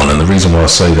difficult one, and the reason why I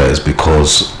say that is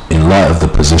because in light of the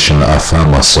position that I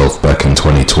found myself back in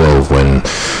 2012, when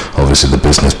obviously the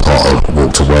business partner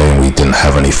walked away and we didn't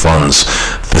have any funds,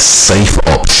 the safe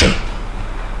option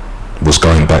was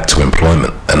going back to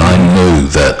employment. And I knew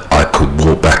that I could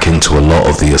walk back into a lot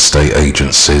of the estate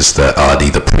agencies that I'd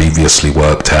either previously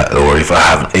worked at, or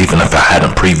even if I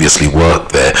hadn't previously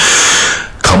worked there,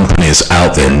 companies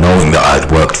out there knowing that I'd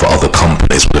worked for other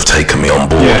companies would have taken me on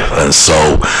board. And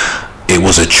so it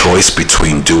was a choice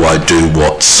between, do I do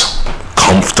what's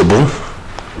comfortable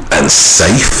and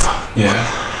safe,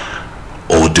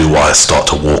 or do I start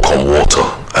to walk on water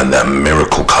and that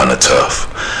miracle kind of turf?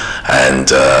 And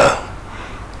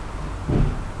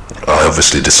I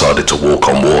obviously decided to walk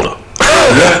on water.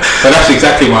 But that's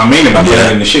exactly what I mean about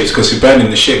burning the ships, because burning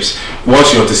the ships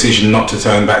was your decision not to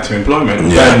turn back to employment.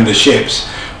 Burning the ships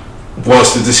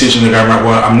was the decision to go, right,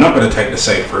 well, I'm not going to take the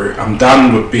safe route. I'm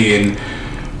done with being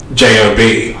JOB.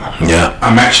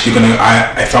 I'm actually going to,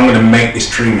 if I'm going to make this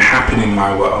dream happen in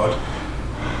my world,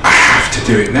 I have to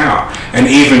do it now. And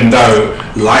even though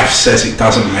life says it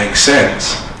doesn't make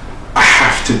sense, I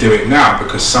have to do it now,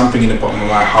 because something in the bottom of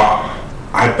my heart,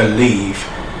 I believe,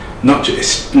 not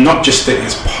just that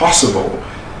it's possible,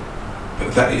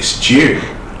 but that it's due.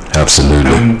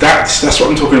 Absolutely. And that's what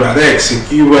I'm talking about there. So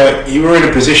you were in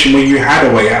a position where you had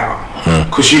a way out,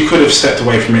 because you could have stepped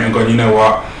away from it and gone, you know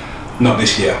what, not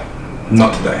this year,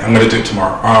 not today. I'm going to do it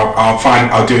tomorrow.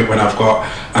 I'll do it when I've got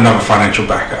another financial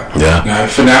backer.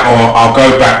 For now, or I'll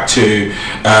go back to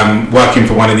working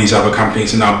for one of these other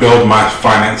companies and I'll build my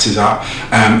finances up,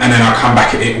 and then I'll come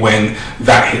back at it when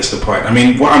that hits the point. I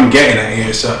mean, what I'm getting at here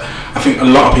is that I think a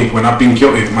lot of people, and I've been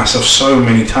guilty of it myself so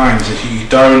many times, if you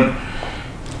don't,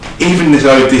 even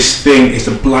though this thing is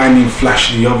the blinding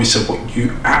flash of the obvious of what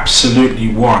you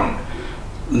absolutely want,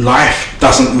 life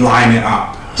doesn't line it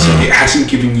up. So it hasn't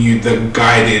given you the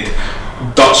guided,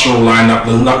 dots are all lined up,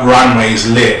 the runway's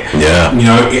lit.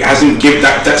 It hasn't given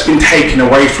that's been taken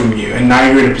away from you, and now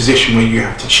you're in a position where you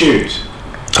have to choose.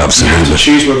 Absolutely. You have to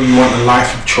choose whether you want a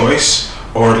life of choice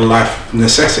or a life of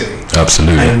necessity.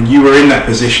 Absolutely. And you were in that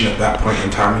position at that point in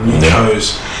time, and you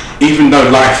chose, even though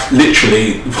life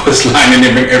literally was lining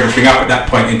everything up at that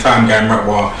point in time, going, right,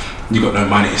 well, You got no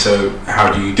money, so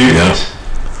how do you do this?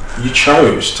 You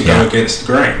chose to go against the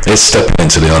grain. It's stepping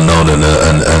into the unknown, and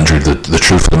Andrew, the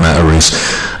truth of the matter is,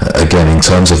 again, in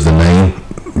terms of the name,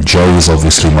 Jay is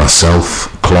obviously myself,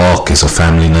 Clark is a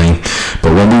family name,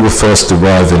 but when we were first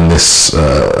deriving this,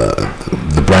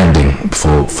 the branding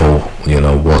for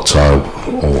what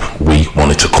we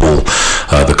wanted to call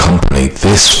the company,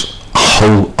 this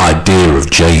whole idea of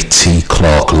JT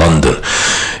Clark London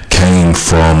came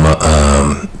from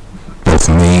both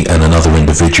me and another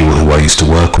individual who I used to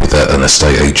work with at an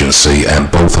estate agency, and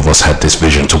both of us had this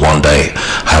vision to one day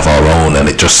have our own, and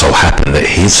it just so happened that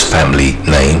his family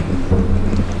name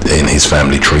in his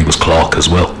family tree was Clark as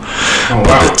well. Oh, wow.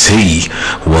 But the T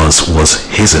was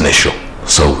his initial.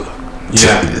 So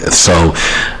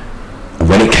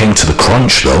when it came to the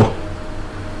crunch though,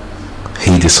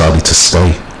 he decided to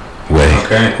stay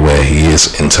where he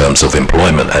is in terms of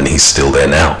employment, and he's still there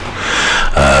now.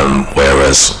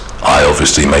 Whereas I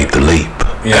obviously made the leap,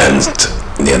 and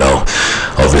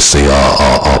obviously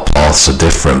our paths are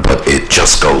different, but it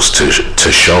just goes to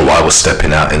show I was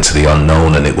stepping out into the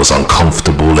unknown, and it was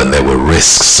uncomfortable, and there were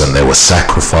risks and there were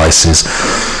sacrifices,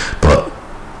 but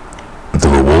the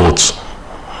rewards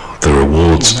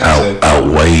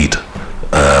outweighed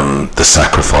the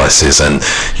sacrifices. And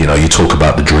you talk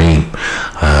about the dream.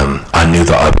 I knew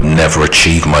that I would never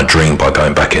achieve my dream by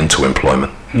going back into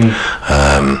employment.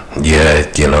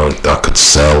 I could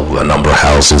sell a number of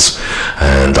houses,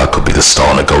 and I could be the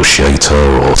star negotiator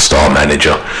or star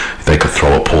manager. They could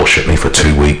throw a Porsche at me for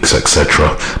 2 weeks,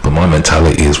 etc. But my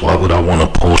mentality is, why would I want a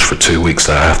Porsche for 2 weeks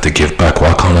that I have to give back?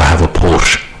 Why can't I have a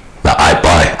Porsche that I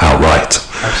buy outright?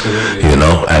 Absolutely.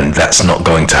 And that's not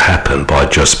going to happen by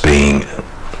just being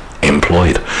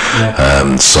employed.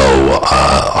 So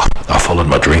I followed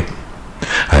my dream.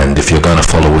 And if you're going to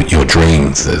follow your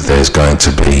dream, there's going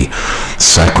to be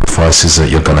sacrifices that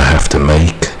you're going to have to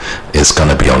make. It's going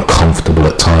to be uncomfortable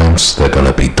at times. There are going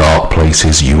to be dark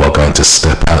places. You are going to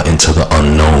step out into the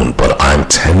unknown. But I'm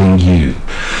telling you,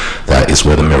 that is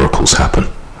where the miracles happen.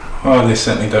 Well, they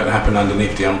certainly don't happen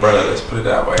underneath the umbrella, let's put it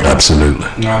that way. Absolutely.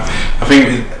 I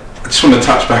think I just want to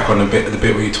touch back on the bit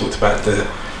where you talked about to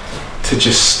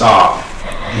just start.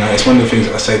 It's one of the things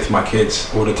that I say to my kids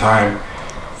all the time.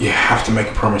 You have to make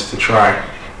a promise to try.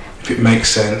 If it makes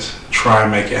sense, try and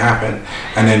make it happen,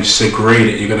 and then just agree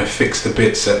that you're going to fix the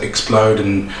bits that explode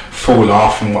and fall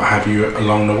off and what have you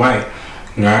along the way.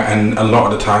 And a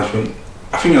lot of the times,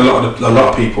 I think a lot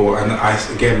of people, and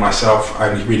myself, I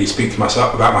really speak to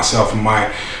myself about myself and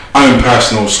my own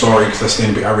personal story, because that's the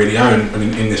only bit I really own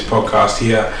in this podcast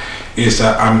here, is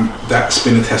that that's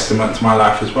been a testament to my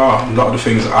life as well. A lot of the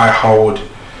things that I hold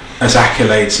as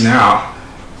accolades now,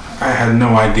 I had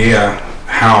no idea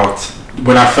how.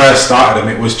 When I first started them,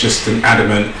 it was just an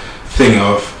adamant thing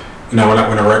of, when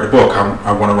I wrote the book,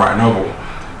 I want to write a novel.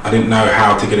 I didn't know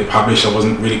how to get it published. I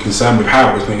wasn't really concerned with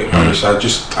how it was going to get published.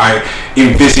 I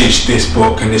envisaged this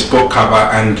book and this book cover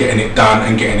and getting it done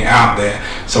and getting it out there.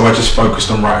 So I just focused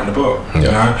on writing the book.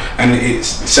 And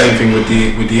it's the same thing with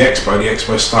the expo. The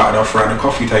expo started off around a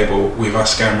coffee table with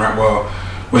us going, right, well,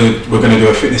 we're going to do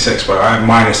a fitness expo. I had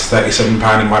minus £37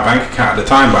 in my bank account at the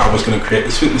time, but I was going to create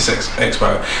this fitness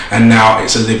expo, and now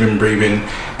it's a living, breathing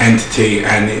entity,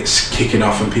 and it's kicking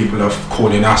off, and people are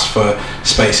calling us for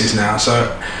spaces now.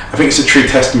 So I think it's a true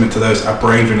testament to those that are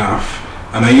brave enough,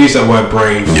 and I use that word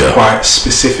brave quite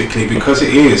specifically because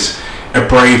it is a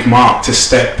brave mark to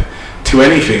step to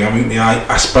anything. I mean,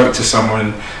 I spoke to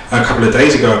someone a couple of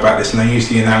days ago about this, and they used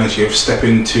the analogy of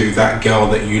stepping to that girl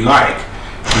that you like.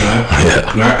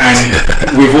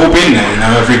 And we've all been there.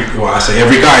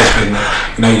 Every guy's been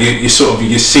there.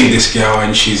 You see this girl,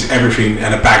 and she's everything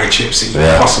and a bag of chips that you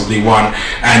possibly want,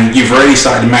 and you've already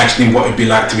started imagining what it'd be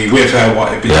like to be with her, what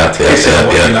it'd be like to kiss her,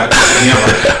 what it'd be like to kiss the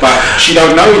other. But she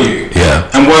don't know you.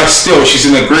 And worse still, she's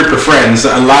in a group of friends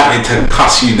that are likely to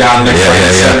cuss you down left, right,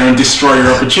 and centre and destroy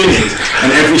your opportunities. And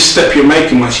every step you're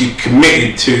making, once you've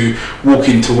committed to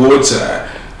walking towards her,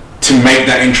 to make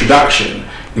that introduction.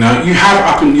 You have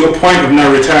up in your point of no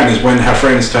return is when her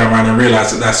friends turn around and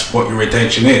realise that that's what your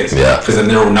intention is. Because then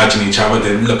they're all nudging each other.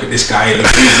 Then look at this guy. Look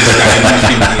who's this guy. Who do you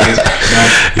think he is?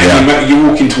 And you're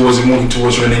walking towards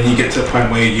her, and then you get to the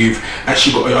point where you've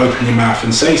actually got to open your mouth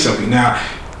and say something. Now,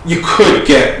 you could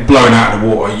get blown out of the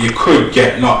water. You could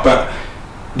get locked, but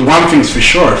the one thing's for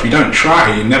sure: if you don't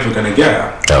try, you're never going to get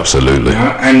her. Absolutely.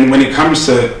 And when it comes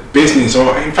to business,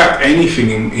 or in fact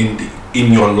anything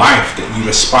in your life that you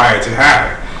aspire to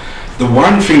have, the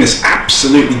one thing that's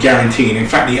absolutely guaranteed, in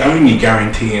fact the only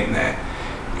guarantee in there,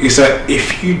 is that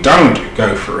if you don't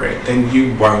go for it, then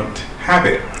you won't have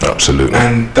it. Absolutely.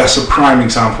 And that's a prime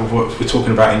example of what we're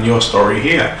talking about in your story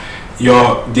here.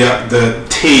 the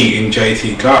T in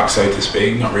JT Clark, so to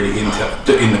speak, not really in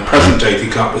the present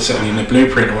JT Clark, but certainly in the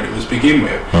blueprint of what it was begin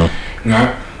with. You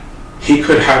know, he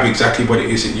could have exactly what it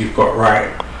is that you've got right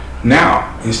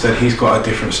now. Instead, he's got a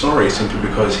different story simply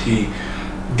because he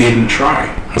didn't try.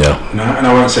 Yeah. You know, and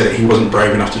I won't say that he wasn't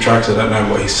brave enough to try because I don't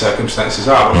know what his circumstances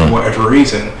are, but for whatever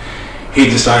reason, he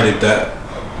decided that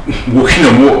walking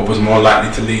on water was more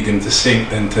likely to lead him to sink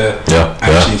than to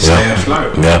actually stay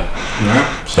afloat. Yeah. You know?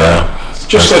 So it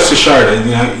just goes to show that,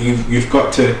 you know, you've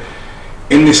got to,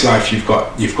 in this life, you've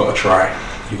got to try.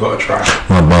 You've got to try.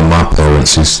 My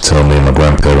parents used to tell me, and my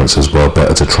grandparents as well,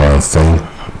 better to try and fail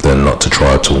than not to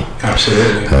try at all.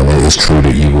 Absolutely. And it is true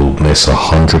that you will miss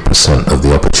 100% of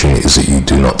the opportunities that you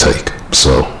do not take.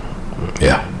 So,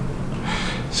 yeah.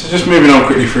 So just moving on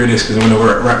quickly through this, because I want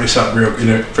to wrap this up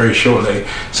very shortly.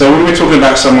 So when we're talking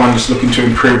about someone just looking to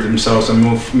improve themselves and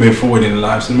move forward in their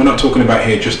lives, and we're not talking about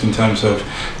here just in terms of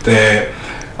their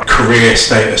career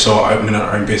status or opening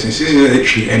their own business. This is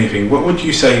literally anything. What would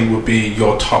you say would be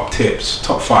your top tips,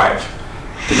 top 5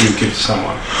 that you would give to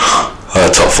someone?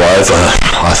 Top 5,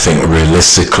 I think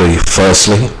realistically,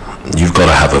 firstly, you've got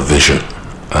to have a vision.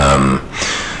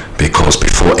 Because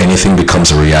before anything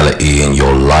becomes a reality in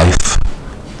your life,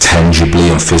 tangibly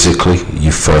and physically,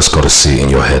 you first got to see it in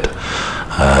your head.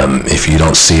 If you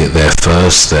don't see it there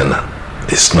first, then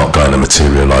it's not going to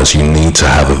materialize. You need to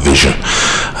have a vision.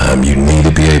 You need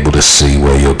to be able to see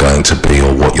where you're going to be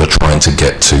or what you're trying to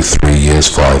get to 3 years,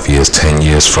 5 years, 10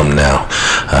 years from now.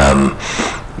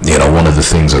 You know, one of the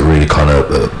things that really kind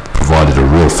of provided a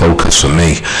real focus for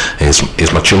me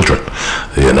is my children.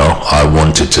 You know, I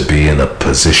wanted to be in a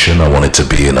position, I wanted to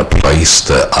be in a place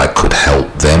that I could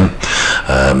help them,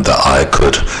 that I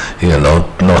could, you know,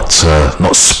 not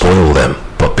spoil them,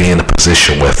 but be in a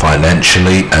position where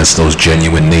financially, as those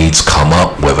genuine needs come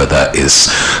up, whether that is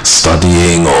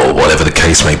studying or whatever the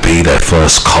case may be, their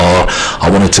first car, I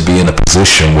wanted to be in a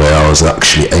position where I was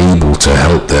actually able to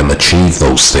help them achieve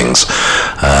those things.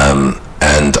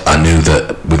 And I knew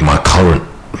that with my current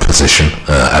position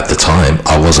at the time,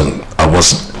 I wasn't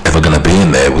ever going to be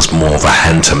in there. It was more of a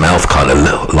hand-to-mouth kind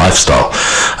of lifestyle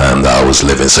that I was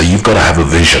living. So you've got to have a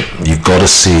vision. You've got to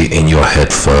see it in your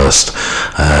head first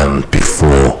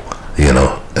before, you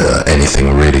know,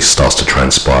 anything really starts to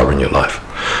transpire in your life.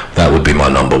 That would be my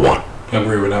number 1. I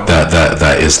agree with that.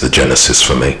 That is the genesis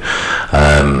for me.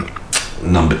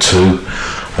 Number 2.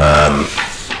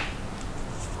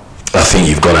 I think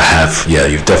you've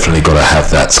definitely got to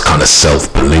have that kind of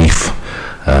self-belief,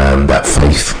 that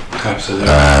faith, absolutely,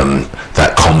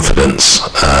 that confidence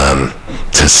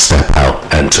to step out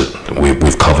and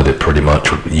we've covered it pretty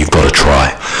much. You've got to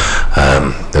try.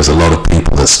 There's a lot of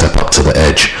people that step up to the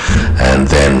edge and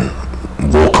then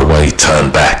walk away, turn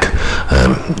back.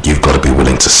 You've got to be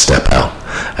willing to step out,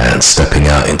 and stepping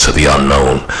out into the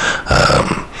unknown.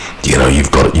 You know,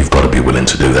 you've got to be willing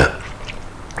to do that.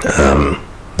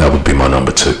 That would be my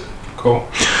number 2. Cool.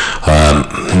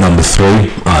 Number 3,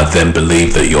 I then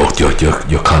believe that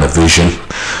your kind of vision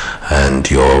and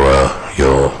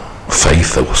your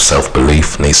faith or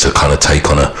self-belief needs to kind of take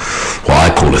on what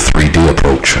I call a 3D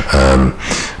approach,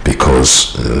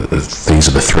 because these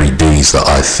are the 3 Ds that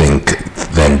I think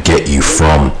then get you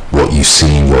from what you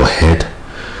see in your head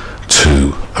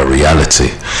to a reality.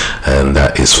 And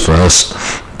that is, first,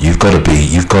 you've got to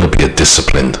be a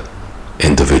disciplined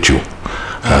individual.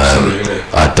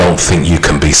 I don't think you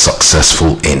can be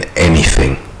successful in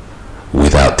anything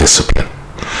without discipline.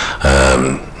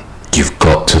 You've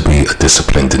got to be a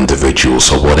disciplined individual.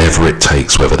 So whatever it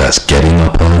takes, whether that's getting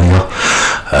up earlier,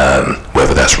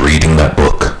 whether that's reading that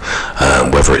book,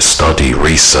 whether it's study,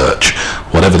 research,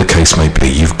 whatever the case may be,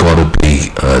 you've got to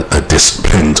be a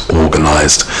disciplined,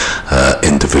 organized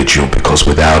individual, because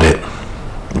without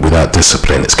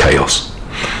discipline, it's chaos.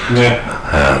 Yeah.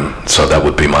 So that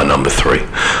would be my number 3.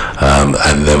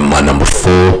 And then my number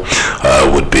 4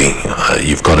 would be,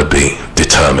 you've got to be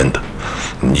determined.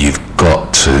 You've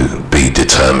got to be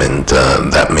determined.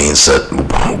 That means that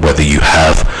whether you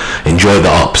enjoy the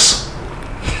ups,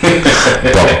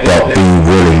 but be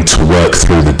willing to work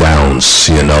through the downs,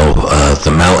 you know,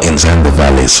 the mountains and the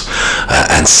valleys,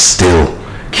 and still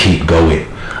keep going.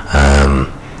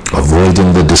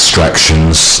 Avoiding the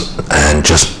distractions and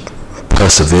just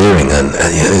persevering, and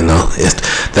you know,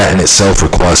 that in itself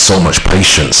requires so much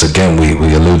patience. Again,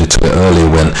 we alluded to it earlier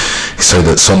when you say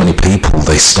that so many people,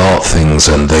 they start things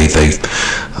and they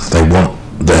want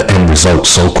the end result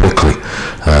so quickly.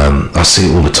 I see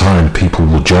it all the time. People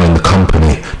will join the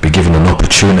company, be given an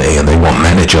opportunity, and they want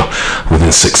manager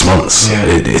within 6 months.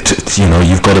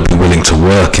 You've got to be willing to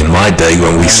work. In my day,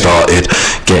 when we started,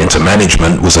 getting to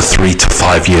management was a 3 to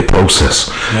 5 year process.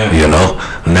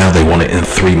 Now they want it in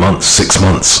 3 months, 6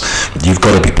 months. You've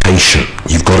got to be patient.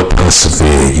 You've got to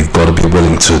persevere. You've got to be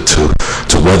willing to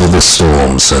weather the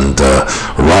storms and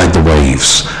ride the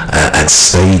waves and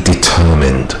stay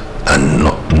determined and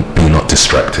be not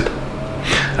distracted.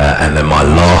 And then my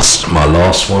last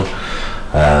one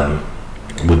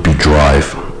would be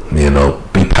drive.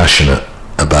 Be passionate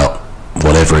about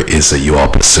whatever it is that you are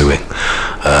pursuing,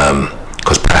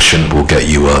 because passion will get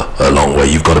you a long way.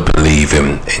 You've got to believe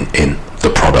in the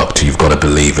product. You've got to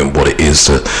believe in what it is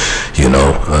that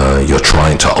you're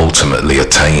trying to ultimately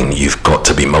attain. You've got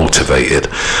to be motivated.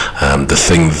 The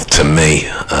thing to me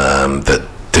that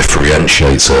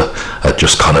differentiates a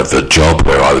just kind of a job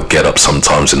where I would get up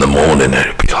sometimes in the morning and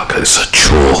it'd be like, it's a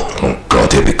chore, oh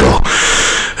god, here we go,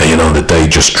 and the day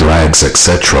just drags,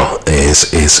 etc.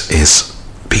 is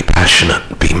be passionate,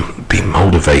 be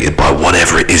motivated by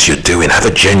whatever it is you're doing. Have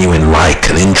a genuine like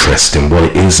and interest in what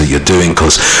it is that you're doing,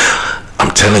 because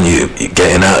I'm telling you,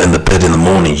 getting out in the bed in the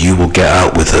morning, you will get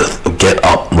up with a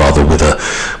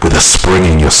spring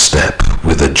in your step,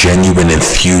 with a genuine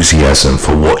enthusiasm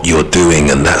for what you're doing,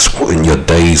 and that's when your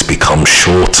days become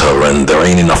shorter and there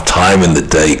ain't enough time in the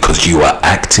day because you are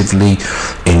actively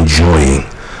enjoying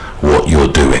what you're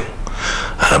doing.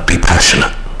 Be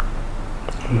passionate.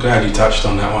 I'm glad you touched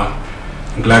on that one.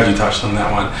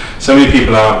 So many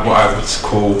people are what I would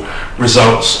call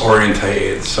results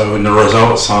orientated. So when the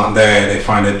results aren't there, they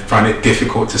find it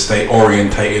difficult to stay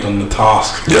orientated on the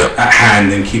task at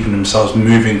hand and keeping themselves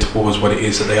moving towards what it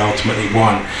is that they ultimately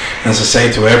want. And as I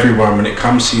say to everyone, when it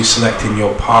comes to you selecting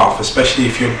your path, especially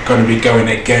if you're going to be going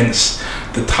against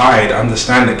the tide,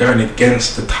 understand that going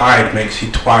against the tide makes you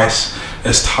twice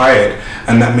as tired,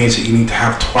 and that means that you need to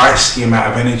have twice the amount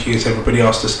of energy as everybody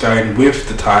else that's going with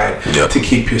the tide to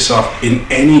keep yourself in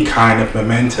any kind of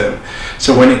momentum.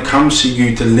 So when it comes to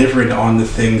you delivering on the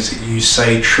things that you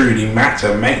say truly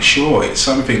matter, make sure it's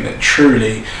something that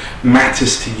truly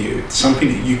matters to you. It's something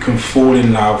that you can fall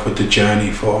in love with the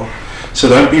journey for. So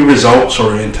don't be results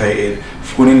orientated.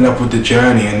 Fall in love with the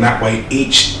journey, and that way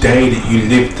each day that you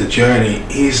live the journey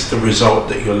is the result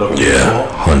that you're looking for.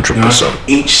 100%.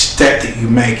 Each step that you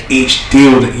make, each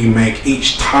deal that you make,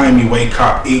 each time you wake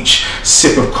up, each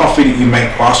sip of coffee that you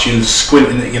make whilst you're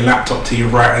squinting at your laptop to your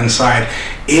right hand side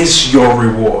is your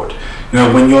reward.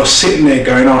 When you're sitting there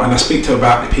going on, and I speak to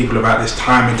people about this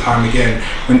time and time again,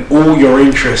 when all you're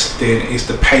interested in is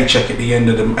the paycheck at the end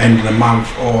of the month,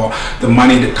 or the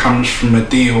money that comes from a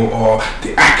deal, or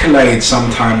the accolades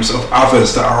sometimes of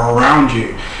others that are around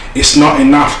you, it's not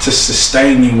enough to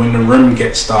sustain you when the room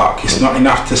gets dark. It's not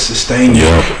enough to sustain you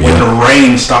when the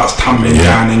rain starts tumbling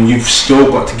down and you've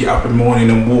still got to get up in the morning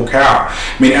and walk out.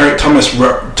 I mean, Eric Thomas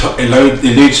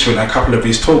alludes to it in a couple of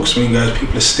his talks when he goes,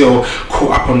 people are still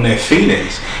caught up on their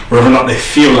feelings, whether or not they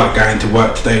feel like going to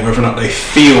work today, whether or not they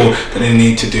feel that they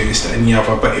need to do this, that and the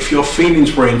other. But if your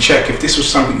feelings were in check, if this was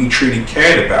something you truly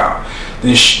cared about,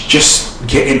 then just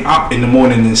getting up in the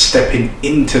morning and stepping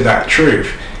into that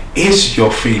truth is your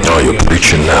feeling. Oh, you're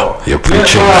preaching now. You're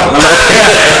preaching now. I'm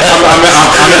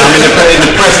in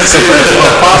the presence of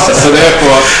a pastor, so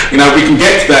therefore, we can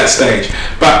get to that stage.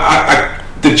 But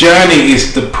the journey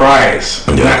is the prize.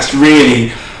 And that's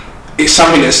really, it's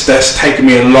something that's taken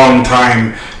me a long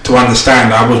time to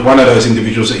understand. I was one of those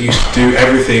individuals that used to do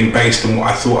everything based on what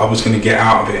I thought I was going to get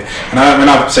out of it. And when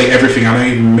I say everything, I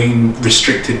don't even mean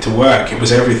restricted to work. It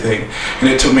was everything. And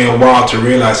it took me a while to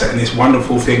realize that in this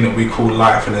wonderful thing that we call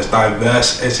life, and as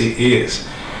diverse as it is,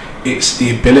 it's the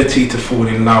ability to fall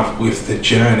in love with the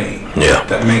journey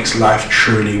that makes life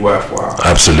truly worthwhile.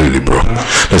 Absolutely, bro.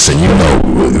 Listen, we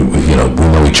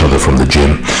know each other from the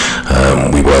gym.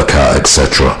 We work out,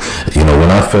 etc. When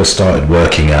I first started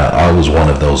working out, I was one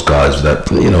of those guys that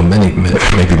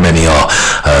many are,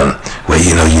 where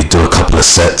you do a couple of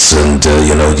sets and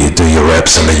you do your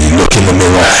reps, and then you look in the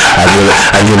mirror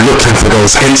and you're looking for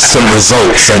those instant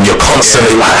results, and you're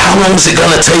constantly like, how long is it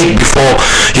gonna take before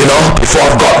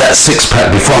I've got that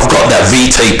six-pack, before I've got that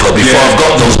V-taper, before I've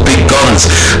got those big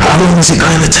guns? How long is it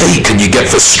going to take? And you get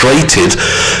frustrated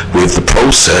with the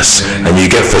process, and you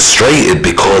get frustrated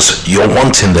because you're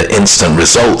wanting the instant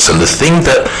results. And the thing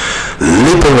that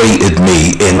liberated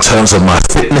me in terms of my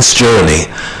fitness journey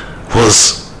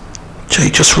was, Jay,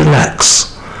 just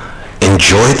relax,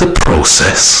 enjoy the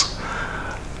process,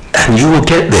 and you will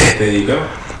get there. There you go.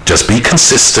 Just be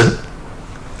consistent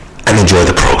and enjoy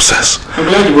the process. I'm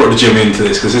glad you brought the gym into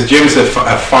this, because the gym is a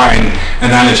fine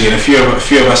analogy, and a few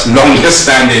of us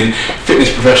longer-standing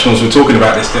fitness professionals were talking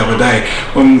about this the other day.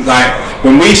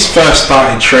 When we first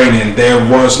started training, there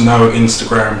was no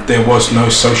Instagram, there was no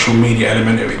social media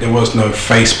element of it, there was no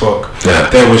Facebook. Yeah.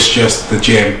 There was just the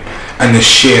gym and the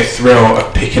sheer thrill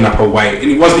of picking up a weight,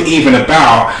 and it wasn't even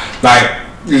about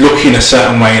looking a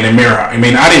certain way in a mirror. I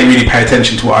mean, I didn't really pay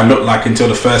attention to what I looked like until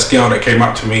the first girl that came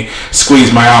up to me,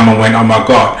 squeezed my arm and went, "Oh my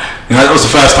God." That was the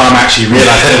first time I actually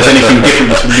realised there was anything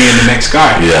different between me and the next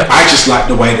guy. Yeah. I just liked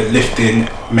the way that lifting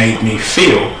made me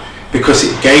feel, because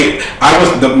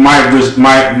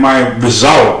my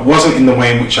result wasn't in the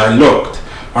way in which I looked.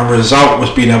 My result was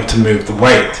being able to move the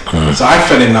weight. So I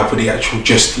fell in love with the actual,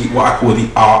 what I call the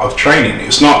art of training.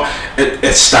 It's not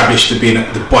established to being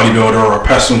the bodybuilder or a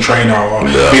personal trainer or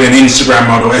being an Instagram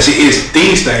model as it is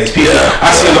these days. People,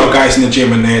 I see a lot of guys in the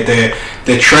gym and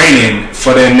they're training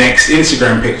for their next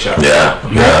Instagram picture.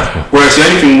 Whereas the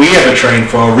only thing we ever trained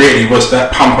for really was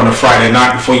that pump on a Friday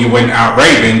night before you went out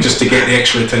raving, just to get the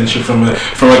extra attention from a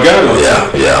girl or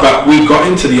two. But we got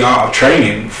into the art of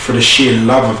training for the sheer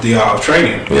love of the art of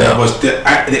training. It was the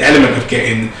element of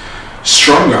getting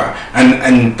stronger,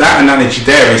 and that analogy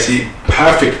there is the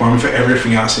perfect one for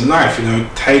everything else in life.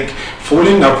 Fall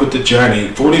in love with the journey,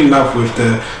 fall in love with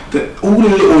all the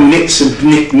little nooks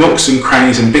and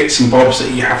crannies and bits and bobs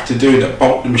that you have to do that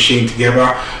bolt the machine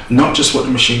together, not just what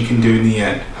the machine can do in the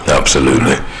end.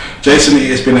 Absolutely. Jason, it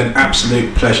has been an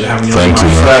absolute pleasure having you on my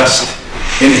first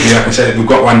interview. Like I said, we've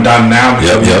got one done now.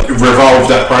 We've revolved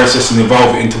that process and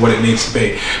evolve it into what it needs to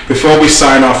be. Before we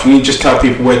sign off, can you just tell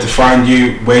people where to find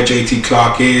you, where JT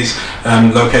Clark is,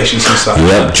 locations and stuff?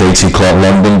 JT Clark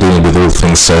London, dealing with all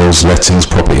things sales, lettings,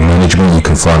 property management. You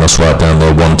can find us right down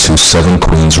there, 127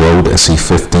 Queens Road,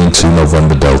 SE15 2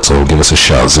 November Delta, or give us a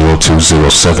shout,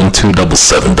 0207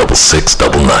 277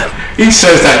 6699. He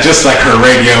says that just like a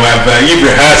radio advert. You've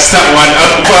rehearsed that one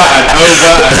over and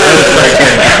over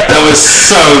again. That was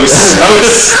so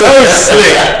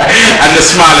slick. And the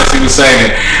smile as he was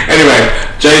saying it. Anyway,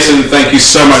 Jason, thank you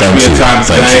so much for your time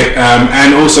today,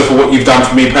 and also for what you've done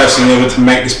for me personally to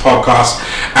make this podcast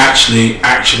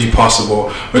actually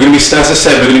possible. We're going to be, as I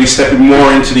said, we're going to be stepping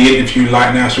more into the interview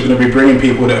light now, so we're going to be bringing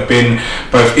people that have been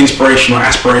both inspirational,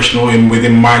 aspirational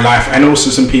within my life, and also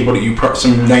some people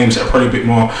some names that are probably a bit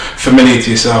more familiar to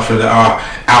yourself, that are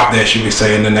out there, should we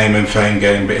say, in the name and fame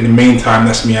game. But in the meantime,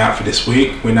 that's me out for this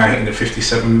week. We're now hitting the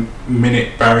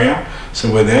 57-minute barrier,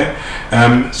 so we're there.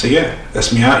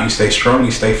 That's me out. You stay strong,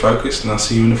 you stay focused, and I'll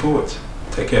see you in the forwards.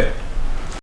 Take care.